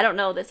 Exactly. I don't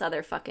know this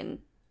other fucking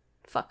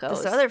fuckos.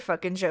 This other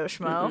fucking Joe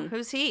Schmo.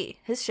 Who's he?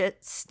 His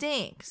shit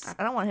stinks.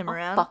 I don't want him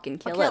around. Fucking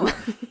kill him.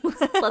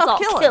 Let's all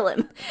kill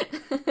him.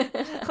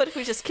 What if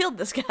we just killed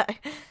this guy?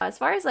 As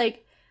far as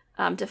like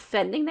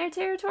defending their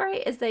territory,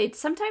 is they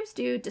sometimes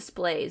do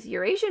displays.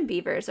 Eurasian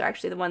beavers are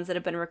actually the ones that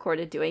have been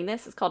recorded doing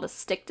this. It's called a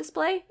stick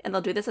display, and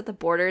they'll do this at the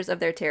borders of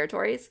their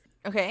territories.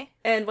 Okay.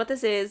 And what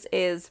this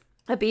is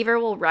a beaver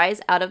will rise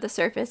out of the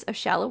surface of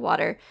shallow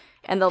water,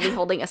 and they'll be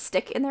holding a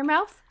stick in their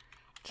mouth.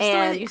 Just the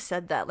way that you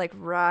said that, like,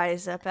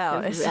 rise up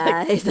out. Rise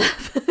up.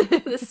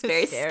 This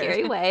very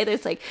scary way.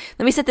 There's like,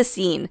 let me set the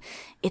scene.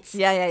 It's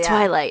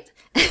twilight.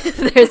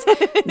 There's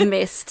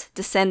mist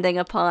descending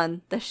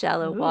upon the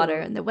shallow water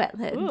and the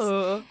wetlands.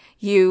 Ooh.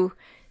 You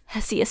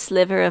see a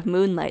sliver of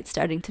moonlight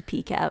starting to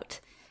peek out.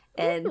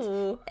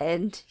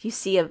 And you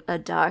see a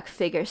dark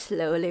figure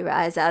slowly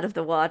rise out of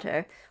the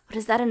water. What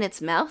is that in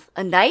its mouth?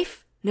 A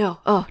knife? No.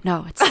 Oh,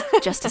 no. It's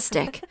just a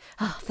stick.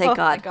 Oh, thank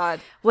God. My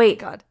God. Wait.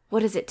 God.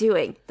 What is it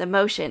doing? The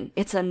motion.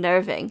 It's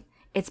unnerving.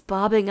 It's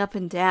bobbing up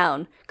and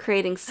down,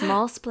 creating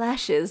small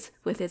splashes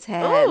with its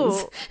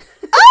hands.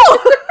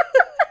 Oh!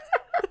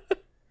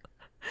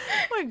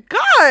 My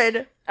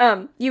God.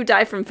 You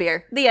die from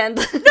fear. The end.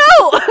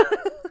 No!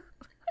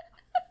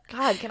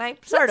 God, can I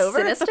start over?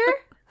 Sinister?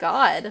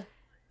 God.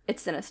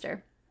 It's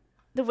sinister.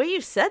 The way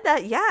you said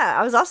that, yeah.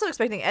 I was also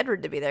expecting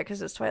Edward to be there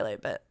because it was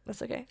Twilight, but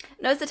that's okay.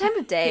 No, it's the time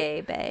of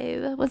day,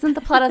 babe. It wasn't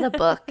the plot of the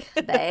book,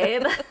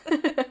 babe.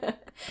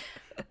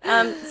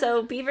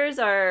 So beavers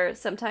are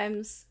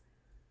sometimes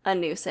a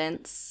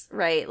nuisance,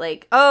 right?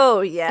 Like, oh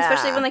yeah,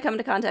 especially when they come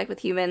into contact with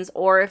humans,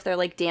 or if they're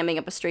like damming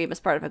up a stream as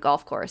part of a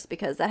golf course,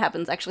 because that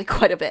happens actually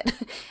quite a bit.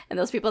 And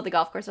those people at the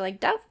golf course are like,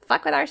 "Don't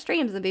fuck with our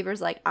streams," and the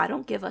beaver's like, "I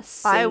don't give a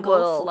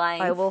single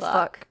flying I will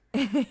fuck.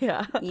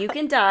 Yeah, you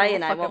can die,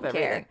 and I won't care."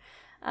 Everything.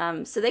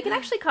 So they can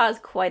actually cause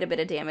quite a bit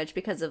of damage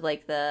because of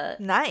like the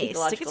nice.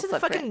 Stick it to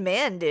the fucking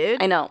man,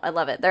 dude. I know, I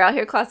love it. They're out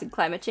here causing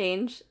climate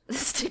change,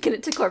 sticking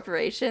it to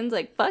corporations.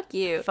 Like, fuck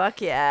you.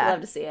 Fuck yeah. I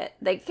love to see it.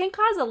 They can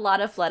cause a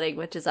lot of flooding,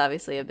 which is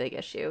obviously a big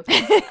issue.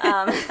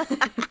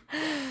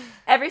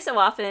 Every so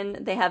often,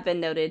 they have been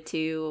noted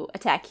to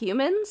attack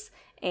humans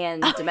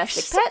and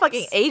domestic pets. A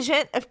fucking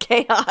agent of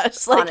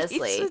chaos. Like,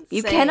 honestly,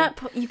 you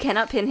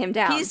cannot pin him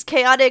down. He's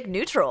chaotic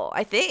neutral,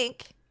 I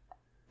think.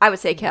 I would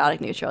say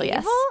chaotic neutral,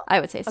 yes. Evil? I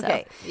would say so.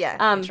 Okay,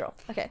 yeah, neutral.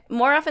 Okay.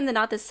 More often than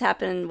not, this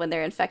happens when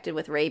they're infected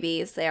with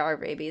rabies. They are a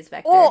rabies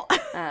vector. Oh.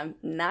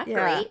 Not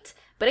great.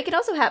 But it can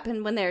also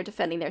happen when they're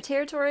defending their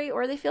territory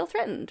or they feel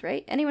threatened,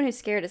 right? Anyone who's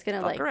scared is going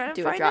to like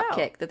do a drop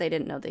kick that they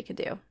didn't know they could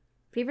do.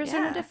 Beavers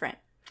are no different.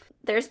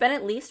 There's been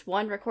at least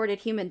one recorded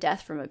human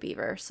death from a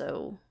beaver,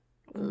 so...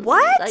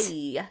 What?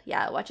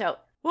 Yeah, watch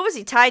out. What was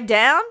he, tied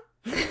down?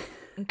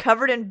 And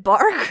covered in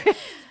bark?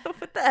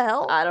 What the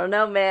hell? I don't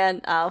know,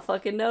 man. I'll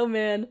fucking know,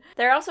 man.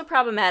 They're also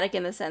problematic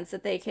in the sense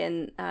that they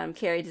can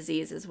carry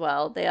disease as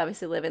well. They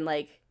obviously live in,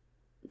 like,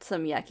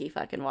 some yucky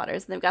fucking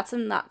waters. And they've got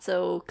some not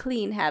so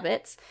clean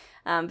habits.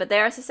 But they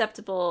are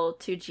susceptible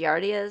to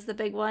Giardia is the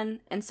big one.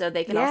 And so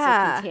they can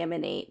also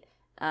contaminate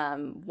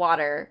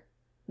water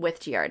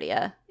with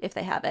Giardia if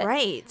they have it.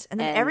 Right. And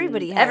then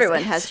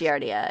everyone has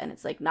Giardia, and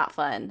it's like not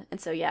fun.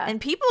 And so and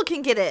people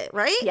can get it,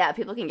 right? Yeah,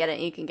 people can get it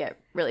and you can get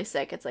really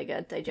sick. It's like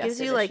a digestive gives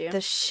you issue. Like the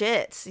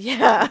shits.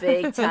 Yeah.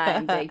 Big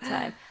time.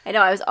 I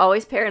know, I was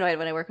always paranoid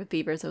when I work with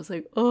beavers. I was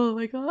like, oh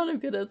my God, I'm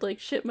gonna like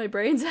shit my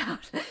brains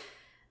out.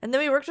 And then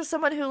we worked with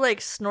someone who like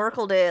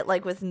snorkeled it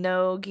like with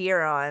no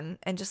gear on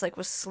and just like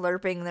was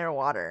slurping their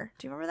water.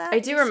 Do you remember that? I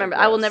do remember.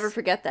 I will never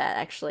forget that.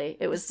 Actually,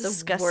 it was the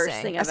disgusting.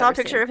 worst thing I've I saw ever a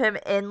picture seen. of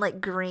him in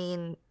like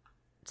green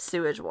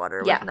sewage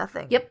water Yeah. with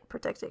nothing. Yep.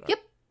 Protecting it. Yep.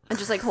 And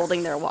just like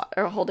holding their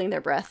or holding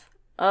their breath.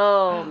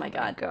 Oh my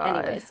god.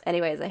 God.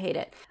 Anyways, I hate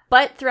it.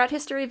 But throughout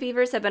history,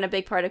 beavers have been a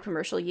big part of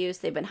commercial use.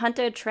 They've been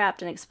hunted,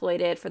 trapped, and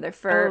exploited for their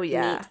fur,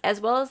 meat,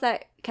 as well as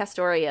that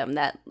castoreum,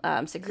 that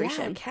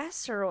secretion. Yeah,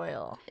 castor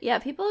oil. Yeah,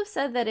 people have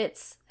said that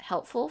it's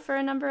helpful for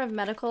a number of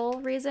medical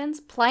reasons.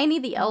 Pliny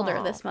the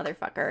Elder, this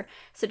motherfucker,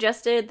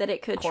 suggested that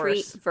it could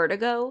treat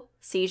vertigo,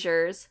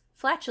 seizures,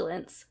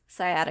 flatulence,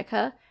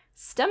 sciatica,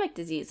 stomach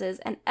diseases,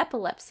 and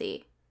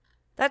epilepsy.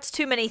 That's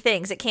too many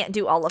things. It can't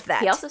do all of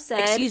that. He also said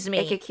Excuse me.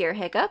 it could cure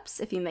hiccups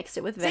if you mixed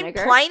it with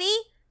vinegar. Pliny?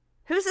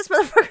 Who's this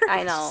motherfucker?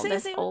 I know,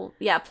 this old...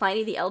 Yeah,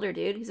 Pliny the Elder,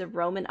 dude. He's a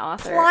Roman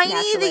author,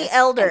 Pliny the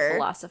Elder. and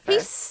philosopher. He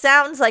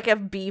sounds like a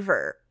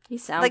beaver. He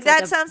sounds like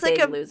that a sounds big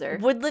like a loser.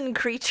 Woodland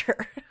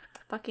creature.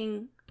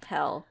 Fucking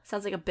hell.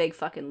 Sounds like a big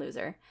fucking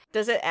loser.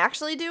 Does it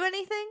actually do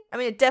anything? I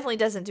mean, it definitely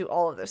doesn't do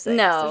all of those things.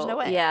 No. There's no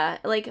way. Yeah.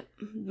 Like,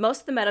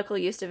 most of the medical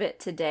use of it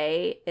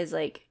today is,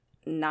 like,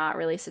 not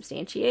really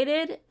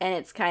substantiated, and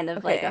it's kind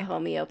of like a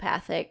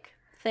homeopathic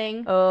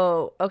thing.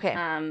 Oh, okay.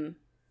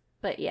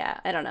 But yeah,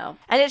 I don't know.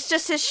 And it's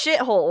just his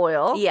shithole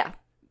oil. Yeah,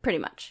 pretty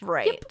much.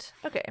 Right.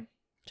 Yep. Okay.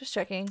 Just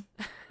checking.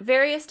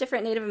 Various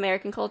different Native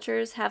American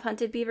cultures have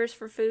hunted beavers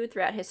for food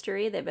throughout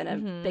history. They've been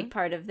a big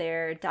part of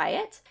their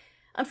diet.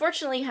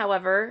 Unfortunately,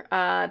 however,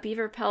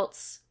 beaver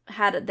pelts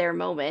had their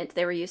moment.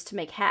 They were used to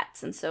make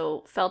hats, and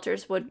so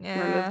felters would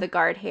remove the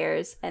guard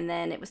hairs, and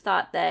then it was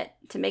thought that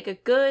to make a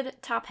good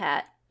top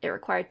hat, it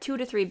required 2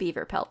 to 3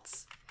 beaver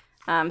pelts.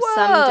 Some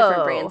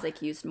different brands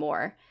like used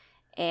more.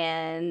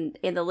 And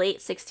in the late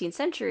 16th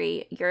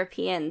century,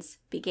 Europeans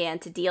began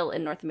to deal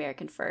in North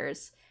American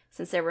furs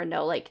since there were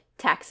no like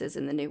taxes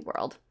in the New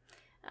World.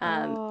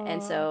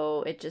 And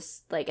so it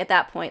just like at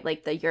that point,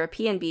 like the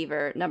European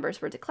beaver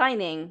numbers were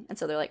declining. And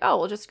so they're like, oh,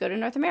 we'll just go to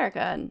North America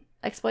and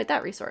exploit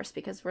that resource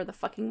because we're the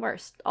fucking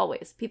worst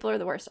always. People are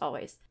the worst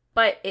always.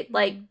 But it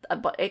like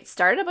it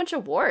started a bunch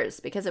of wars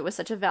because it was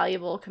such a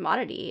valuable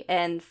commodity,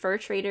 and fur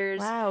traders.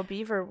 Wow,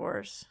 beaver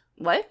wars.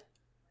 What?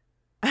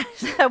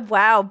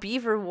 Wow,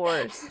 beaver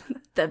wars.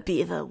 The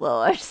beaver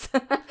wars.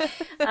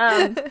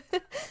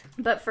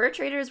 But fur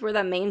traders were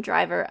the main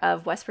driver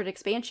of westward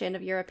expansion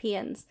of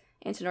Europeans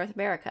into North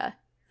America.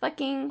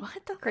 Fucking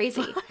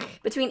crazy.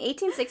 Fuck? Between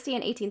 1860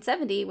 and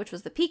 1870, which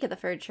was the peak of the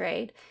fur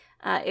trade,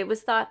 it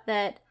was thought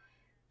that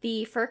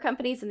the fur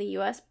companies in the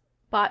U.S.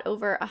 bought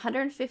over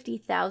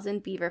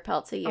 150,000 beaver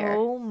pelts a year.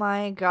 Oh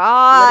my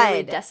god.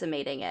 Literally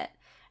decimating it.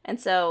 And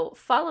so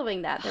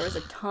following that, there was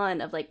a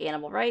ton of like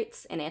animal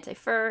rights and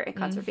anti-fur and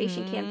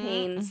conservation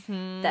campaigns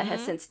that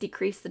has since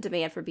decreased the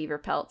demand for beaver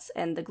pelts,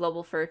 and the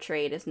global fur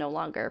trade is no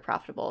longer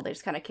profitable. They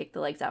just kind of kicked the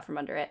legs out from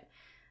under it.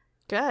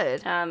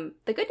 Good.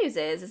 The good news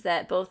is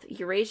that both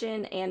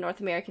Eurasian and North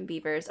American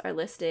beavers are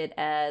listed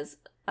as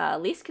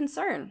least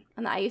concern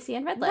on the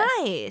IUCN Red List.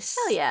 Nice.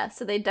 Hell yeah.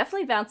 So they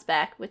definitely bounce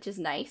back, which is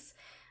nice.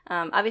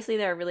 Obviously,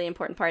 they're a really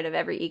important part of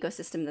every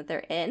ecosystem that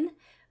they're in.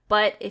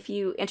 But if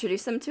you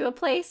introduce them to a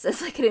place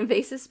as like an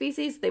invasive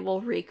species, they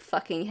will wreak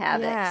fucking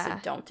havoc. Yeah.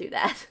 So don't do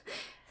that.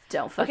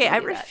 Don't fucking Okay,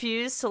 I do that.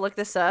 refuse to look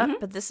this up,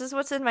 but this is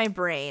what's in my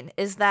brain,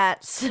 is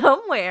that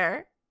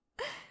somewhere,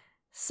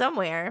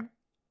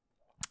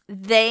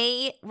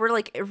 they were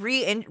like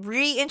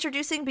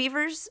reintroducing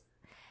beavers,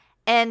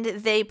 and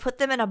they put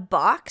them in a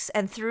box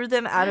and threw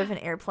them out of an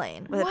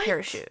airplane with a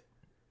parachute.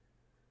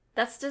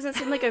 That doesn't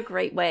seem like a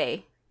great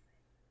way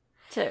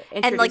to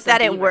introduce And like a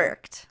that it beaver.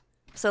 worked.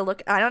 So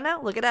I don't know,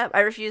 look it up.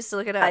 I refuse to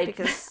look it up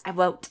because I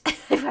won't.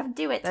 I won't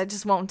do it. I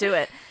just won't do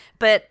it.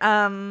 But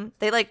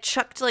they like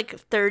chucked like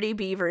 30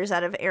 beavers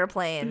out of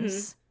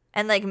airplanes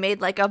and like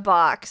made like a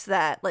box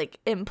that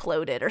like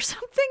imploded or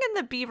something, and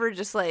the beaver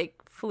just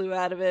like flew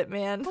out of it,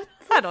 man.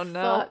 I don't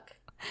know. Fuck?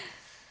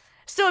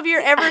 So if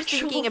you're ever Actual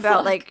thinking about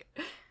fuck. like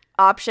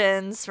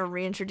options for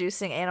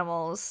reintroducing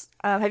animals,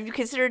 have you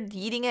considered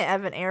eating it out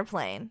of an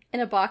airplane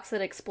In a box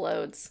that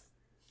explodes.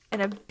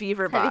 in a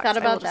beaver box? Have you thought I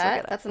will about just look it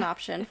that? up. That's an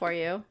option for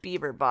you.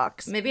 Beaver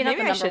box. Maybe not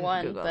the I number shouldn't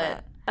one, Google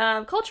but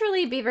that.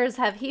 culturally, beavers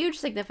have huge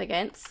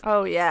significance.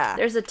 Oh yeah.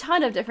 There's a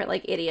ton of different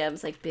like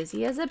idioms, like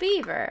busy as a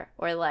beaver,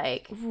 or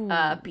like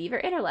beaver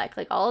intellect.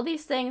 Like all of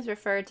these things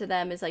refer to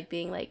them as like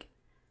being like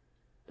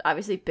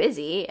obviously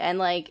busy and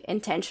like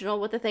intentional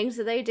with the things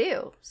that they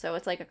do. So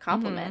it's like a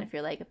compliment if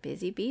you're like a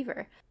busy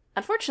beaver.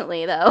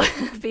 Unfortunately, though,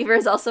 beaver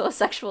is also a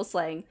sexual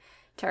slang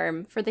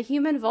term for the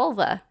human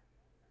vulva.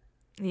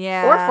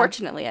 Yeah. Or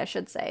fortunately, I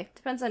should say.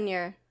 Depends on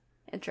your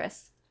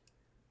interests.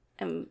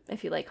 And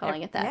if you like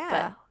calling it that.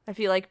 Yeah. If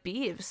you like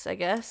beeves, I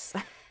guess.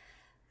 But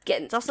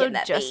It's also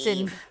that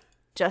Justin beeve.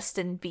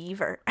 Justin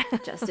Beaver.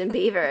 Justin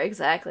Bieber,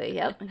 exactly.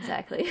 Yep,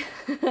 exactly.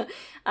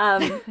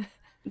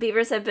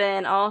 Beavers have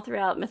been all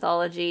throughout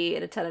mythology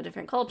in a ton of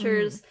different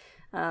cultures.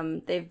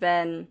 They've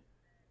been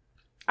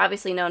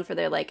obviously known for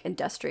their like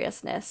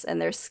industriousness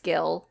and their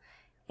skill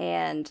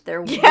and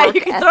their Yeah, work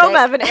you can ethic. throw him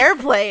out of an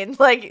airplane.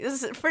 Like,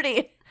 this is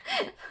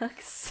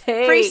Fuck's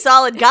sake. pretty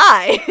solid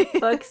guy.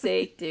 Fuck's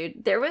sake,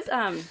 dude. There's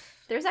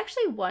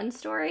actually one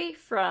story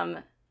from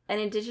an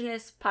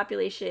indigenous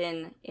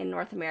population in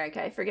North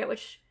America. I forget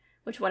which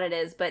one it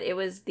is, but it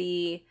was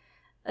a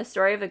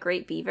story of a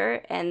great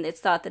beaver, and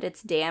it's thought that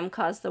its dam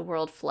caused the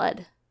world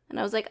flood. And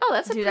I was like, oh,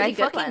 that's a pretty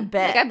good one.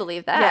 Bet. Like, I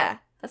believe that. Yeah.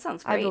 That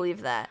sounds great. I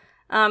believe that.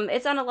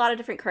 It's on a lot of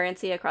different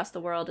currency across the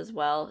world as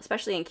well,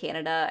 especially in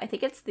Canada. I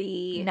think it's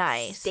the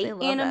state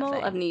animal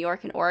of New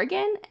York and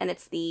Oregon, and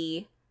it's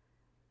the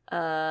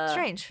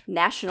strange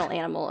national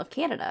animal of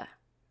Canada.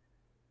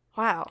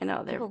 Wow. I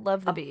know, people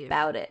love the beaver.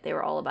 About it. They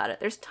were all about it.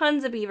 There's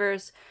tons of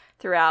beavers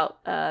throughout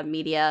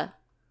media.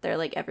 They're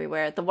like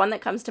everywhere. The one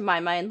that comes to my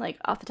mind, like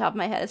off the top of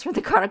my head, is from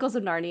the Chronicles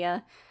of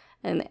Narnia.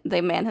 And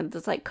the man had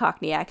this like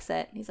Cockney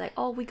accent. He's like,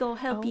 "Oh, we go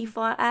help you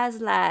for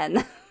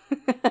Aslan."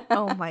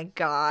 Oh my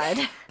god.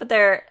 But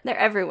they're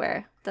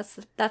everywhere. That's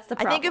the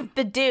problem. I think of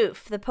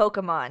Bidoof, the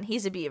Pokemon.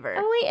 He's a beaver.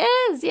 Oh, he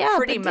is. Yeah,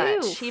 pretty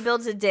Bidoof. much. He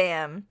builds a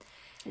dam.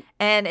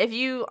 And if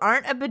you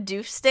aren't a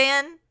Bidoof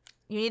stan,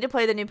 you need to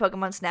play the new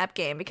Pokemon Snap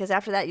game, because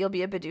after that you'll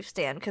be a Bidoof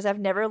stan, because I've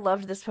never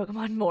loved this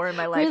Pokemon more in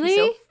my life. Really? He's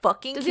so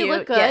fucking Does cute. he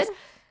look good? Yes.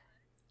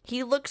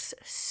 He looks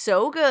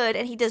so good,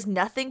 and he does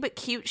nothing but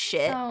cute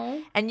shit.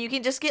 Oh. And you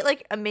can just get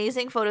like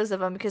amazing photos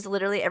of him, because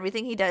literally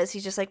everything he does, he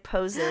just like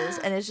poses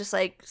and is just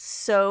like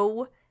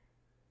so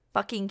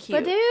fucking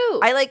cute. Badoo.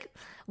 I like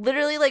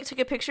literally like took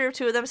a picture of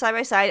two of them side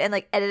by side and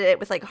like edited it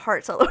with like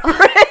hearts all over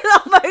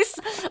it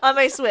on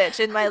my Switch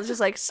in my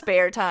just like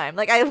spare time.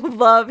 Like, I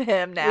love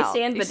him now. We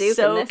stand He's Bidoof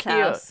so in this cute.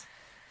 house.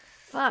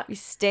 Fuck. We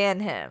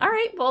stand him. All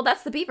right, well,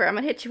 that's the beaver. I'm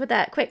going to hit you with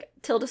that. Quick,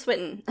 Tilda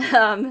Swinton.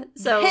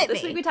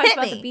 This week we talked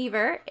about the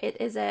beaver. It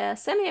is a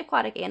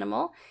semi-aquatic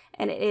animal,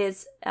 and it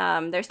is,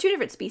 there's two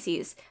different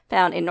species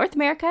found in North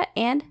America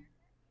and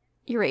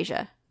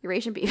Eurasia.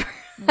 Eurasian beaver.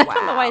 Wow. I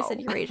don't know why I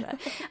said Eurasia.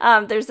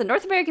 There's the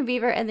North American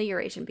beaver and the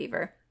Eurasian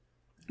beaver.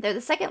 They're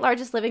the second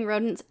largest living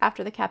rodents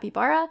after the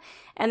capybara,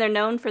 and they're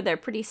known for their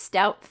pretty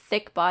stout,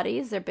 thick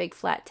bodies, their big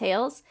flat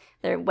tails,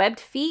 their webbed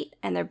feet,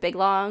 and their big,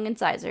 long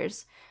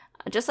incisors.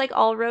 Just like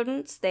all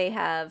rodents, they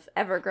have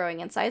ever-growing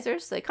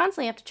incisors, so they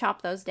constantly have to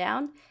chop those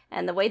down,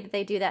 and the way that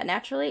they do that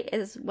naturally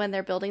is when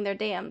they're building their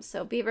dams.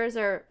 So beavers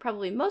are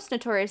probably most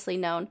notoriously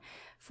known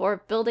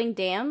for building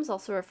dams,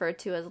 also referred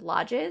to as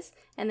lodges,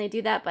 and they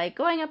do that by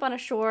going up on a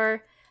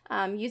shore,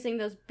 using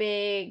those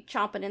big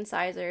chomping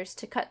incisors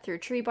to cut through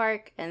tree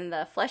bark and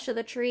the flesh of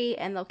the tree,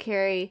 and they'll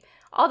carry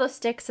all those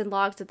sticks and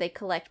logs that they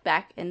collect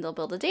back, and they'll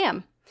build a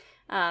dam.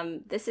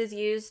 This is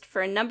used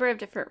for a number of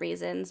different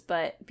reasons,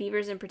 but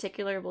beavers in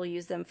particular will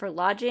use them for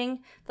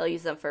lodging. They'll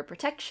use them for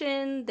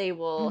protection. They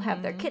will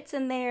have their kits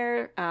in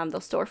there.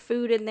 They'll store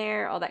food in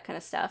there, all that kind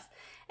of stuff.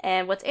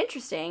 And what's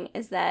interesting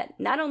is that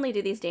not only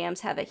do these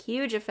dams have a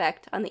huge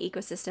effect on the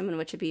ecosystem in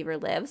which a beaver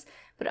lives,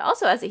 but it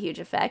also has a huge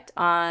effect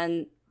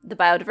on the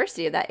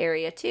biodiversity of that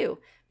area too.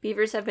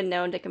 Beavers have been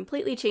known to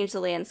completely change the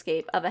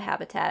landscape of a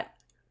habitat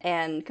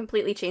and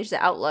completely change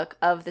the outlook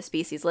of the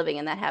species living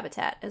in that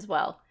habitat as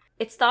well.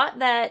 It's thought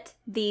that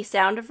the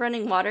sound of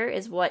running water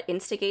is what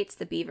instigates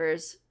the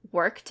beaver's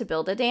work to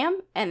build a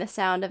dam, and the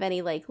sound of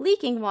any like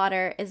leaking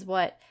water is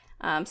what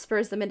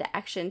spurs them into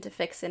action to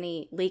fix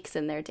any leaks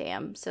in their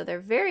dam. So they're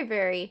very,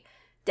 very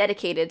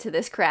dedicated to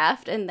this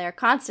craft, and they're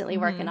constantly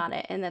working on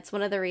it. And that's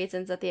one of the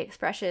reasons that the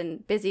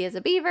expression busy as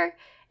a beaver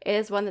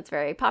is one that's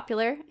very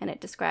popular, and it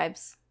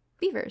describes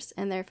beavers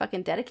and their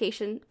fucking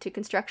dedication to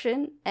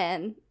construction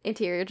and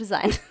interior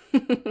design.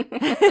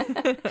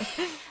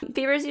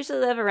 Beavers usually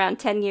live around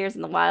 10 years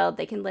in the wild.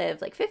 They can live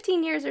like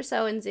 15 years or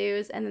so in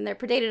zoos, and then they're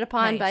predated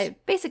upon by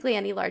basically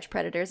any large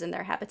predators in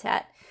their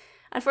habitat.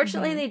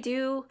 Unfortunately,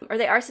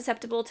 they are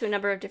susceptible to a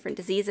number of different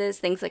diseases,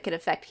 things that could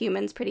affect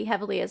humans pretty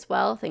heavily as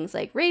well, things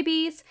like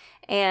rabies,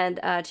 and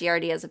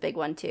Giardia is a big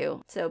one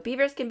too. So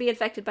beavers can be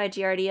infected by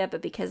Giardia,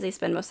 but because they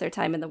spend most of their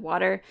time in the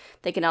water,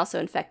 they can also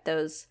infect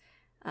those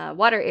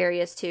water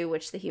areas too,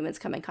 which the humans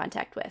come in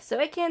contact with. So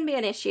it can be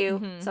an issue,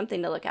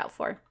 something to look out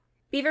for.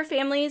 Beaver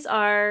families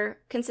are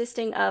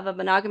consisting of a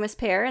monogamous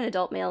pair, an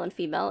adult male and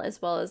female,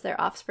 as well as their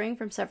offspring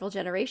from several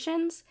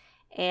generations.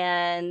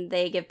 And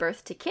they give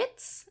birth to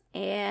kits,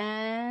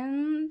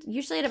 and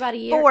usually at about a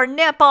year. 4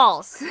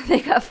 nipples!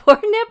 They got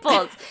 4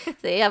 nipples. So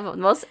they have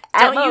most.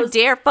 Don't you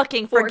dare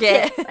fucking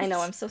forget. Kits. I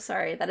know, I'm so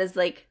sorry. That is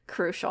like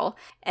crucial.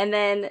 And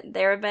then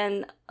there's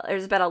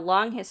been a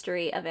long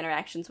history of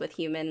interactions with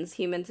humans.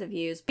 Humans have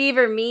used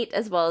beaver meat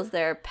as well as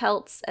their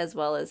pelts, as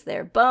well as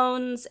their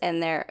bones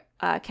and their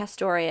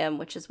castoreum,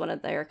 which is one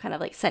of their kind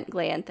of like scent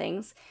gland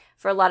things,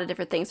 for a lot of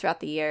different things throughout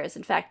the years.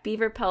 In fact,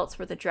 beaver pelts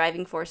were the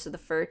driving force of the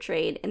fur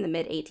trade in the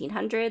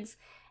mid-1800s,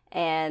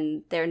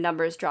 and their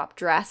numbers dropped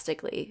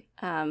drastically,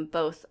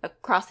 both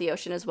across the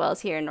ocean as well as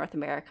here in North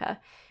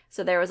America.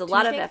 So there was a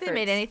lot of effort. They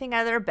made anything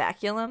out of their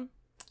baculum?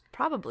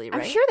 Probably,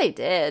 right? I'm sure they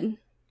did.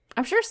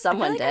 I'm sure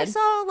someone did. I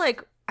saw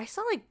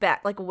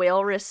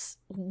walrus.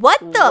 What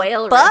the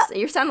walrus? fuck?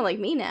 You're sounding like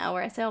me now,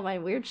 where I say all my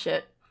weird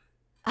shit.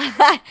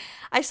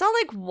 I saw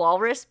like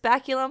walrus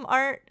baculum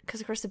art because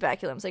of course the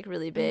baculum's like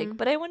really big,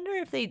 but I wonder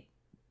if they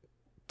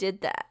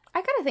did that.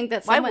 I kind of think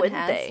that Why someone wouldn't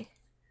has. they?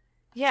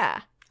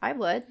 Yeah, I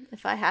would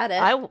if I had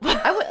it. I would.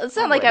 It's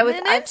not like I would.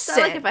 It's not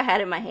like if I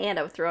had it in my hand,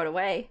 I would throw it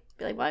away.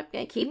 Be like, "Well, I'm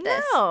gonna keep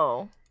this.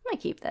 No, I'm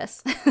gonna keep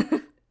this."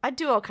 I'd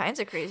do all kinds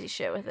of crazy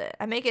shit with it.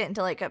 I make it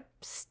into like a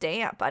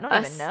stamp. I don't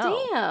even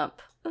know.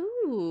 Stamp.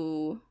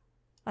 Ooh.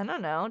 I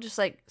don't know. Just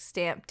like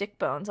stamp dick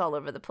bones all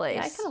over the place.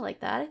 Yeah, I kind of like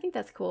that. I think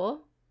that's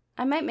cool.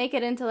 I might make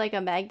it into like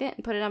a magnet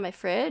and put it on my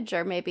fridge,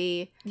 or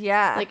maybe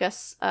like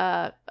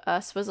a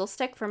swizzle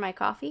stick for my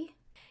coffee.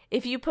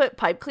 If you put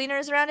pipe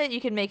cleaners around it, you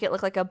can make it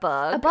look like a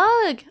bug. A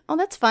bug. Oh,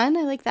 that's fun.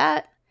 I like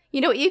that.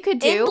 You know what you could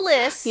do?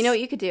 Endless. You know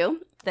what you could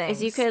do?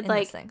 Is you could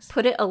like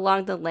put it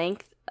along the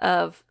length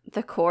of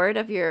the cord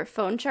of your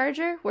phone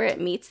charger where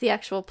it meets the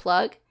actual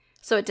plug,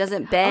 so it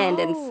doesn't bend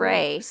and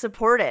fray.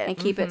 Support it. And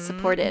keep it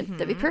supported.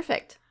 That'd be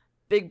perfect.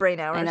 Big brain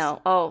hours. I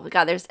know. Oh,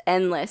 God, there's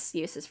endless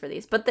uses for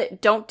these. But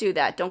don't do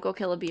that. Don't go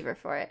kill a beaver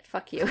for it.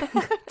 Fuck you.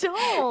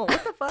 Don't.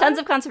 What the fuck? Tons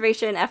of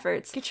conservation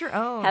efforts Get your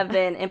own. have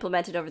been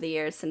implemented over the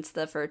years since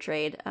the fur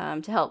trade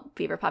to help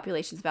beaver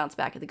populations bounce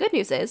back. And the good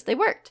news is they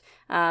worked.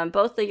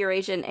 Both the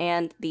Eurasian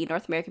and the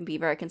North American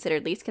beaver are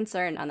considered least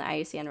concern on the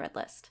IUCN Red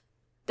List.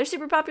 They're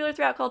super popular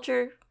throughout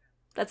culture.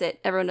 That's it.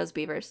 Everyone knows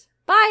beavers.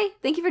 Bye.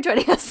 Thank you for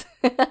joining us.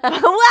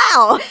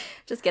 Wow.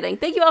 Just kidding.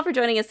 Thank you all for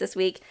joining us this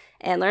week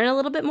and learn a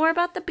little bit more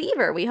about the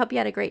beaver. We hope you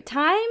had a great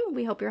time.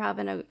 We hope you're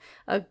having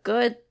a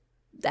good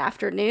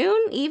afternoon,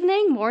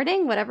 evening,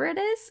 morning, whatever it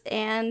is.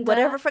 And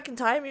whatever fucking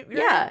time you're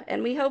in.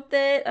 And we hope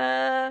that,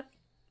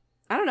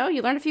 I don't know,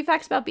 you learned a few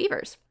facts about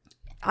beavers.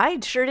 I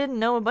sure didn't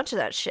know a bunch of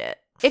that shit.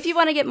 If you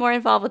want to get more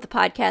involved with the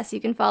podcast, you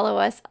can follow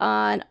us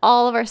on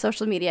all of our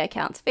social media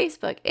accounts,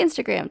 Facebook,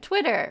 Instagram,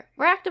 Twitter.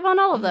 We're active on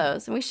all of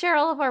those, and we share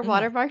all of our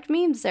watermarked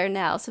memes there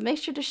now, so make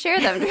sure to share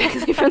them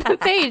directly from the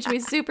page. We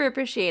super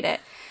appreciate it.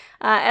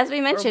 As we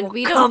mentioned,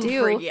 we don't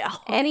do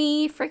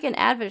any freaking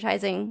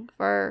advertising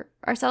for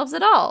ourselves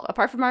at all,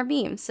 apart from our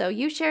memes, so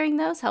you sharing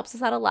those helps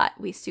us out a lot.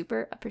 We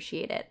super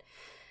appreciate it.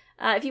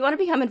 If you want to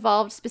become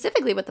involved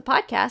specifically with the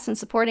podcast and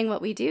supporting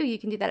what we do, you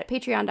can do that at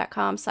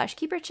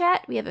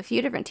patreon.com/keeperchat. We have a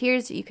few different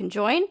tiers that you can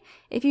join.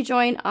 If you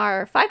join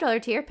our $5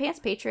 tier,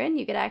 Pants Patron,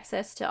 you get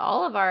access to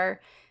all of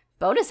our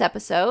bonus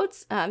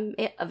episodes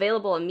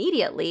available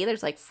immediately.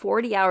 There's like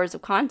 40 hours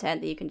of content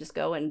that you can just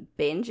go and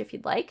binge if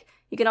you'd like.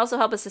 You can also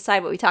help us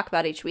decide what we talk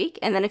about each week.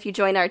 And then if you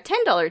join our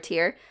 $10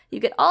 tier, you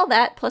get all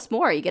that plus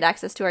more. You get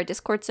access to our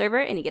Discord server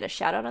and you get a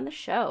shout out on the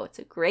show. It's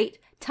a great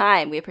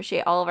time. We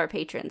appreciate all of our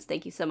patrons.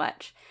 Thank you so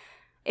much.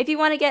 If you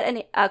want to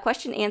get a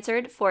question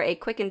answered for a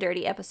quick and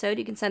dirty episode,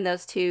 you can send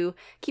those to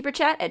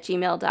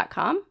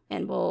keeperchat@gmail.com,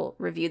 and we'll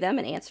review them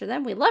and answer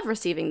them. We love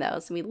receiving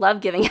those, and we love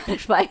giving out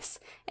advice,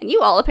 and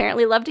you all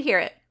apparently love to hear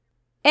it.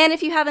 And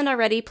if you haven't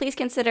already, please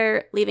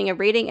consider leaving a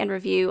rating and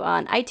review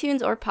on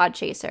iTunes or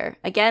Podchaser.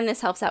 Again,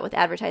 this helps out with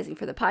advertising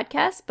for the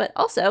podcast, but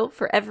also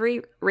for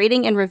every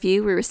rating and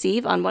review we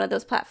receive on one of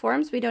those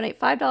platforms, we donate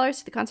 $5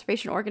 to the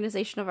conservation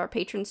organization of our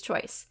patron's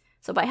choice.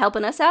 So by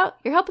helping us out,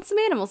 you're helping some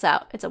animals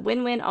out. It's a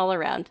win-win all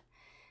around.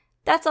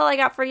 That's all I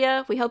got for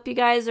you. We hope you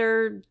guys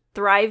are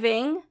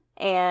thriving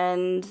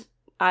and,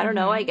 I don't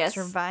know, I guess,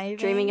 surviving.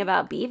 Dreaming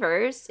about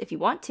beavers if you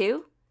want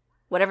to.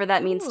 Whatever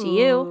that means to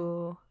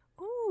you.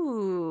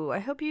 Ooh, I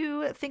hope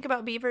you think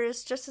about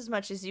beavers just as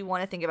much as you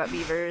want to think about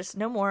beavers.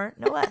 No more,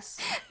 no less.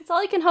 That's all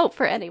I can hope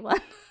for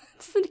anyone.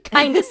 It's the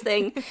kindest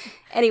thing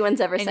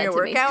anyone's ever said to me. In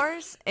your work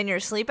hours, in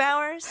your sleep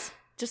hours.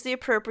 Just the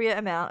appropriate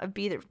amount of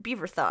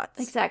beaver thoughts.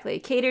 Exactly.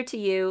 Cater to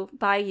you,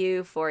 by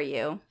you, for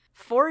you.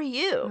 For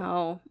you.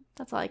 Oh,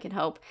 that's all I can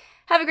hope.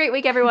 Have a great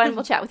week, everyone.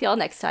 We'll chat with you all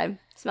next time.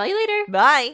 Smell you later. Bye.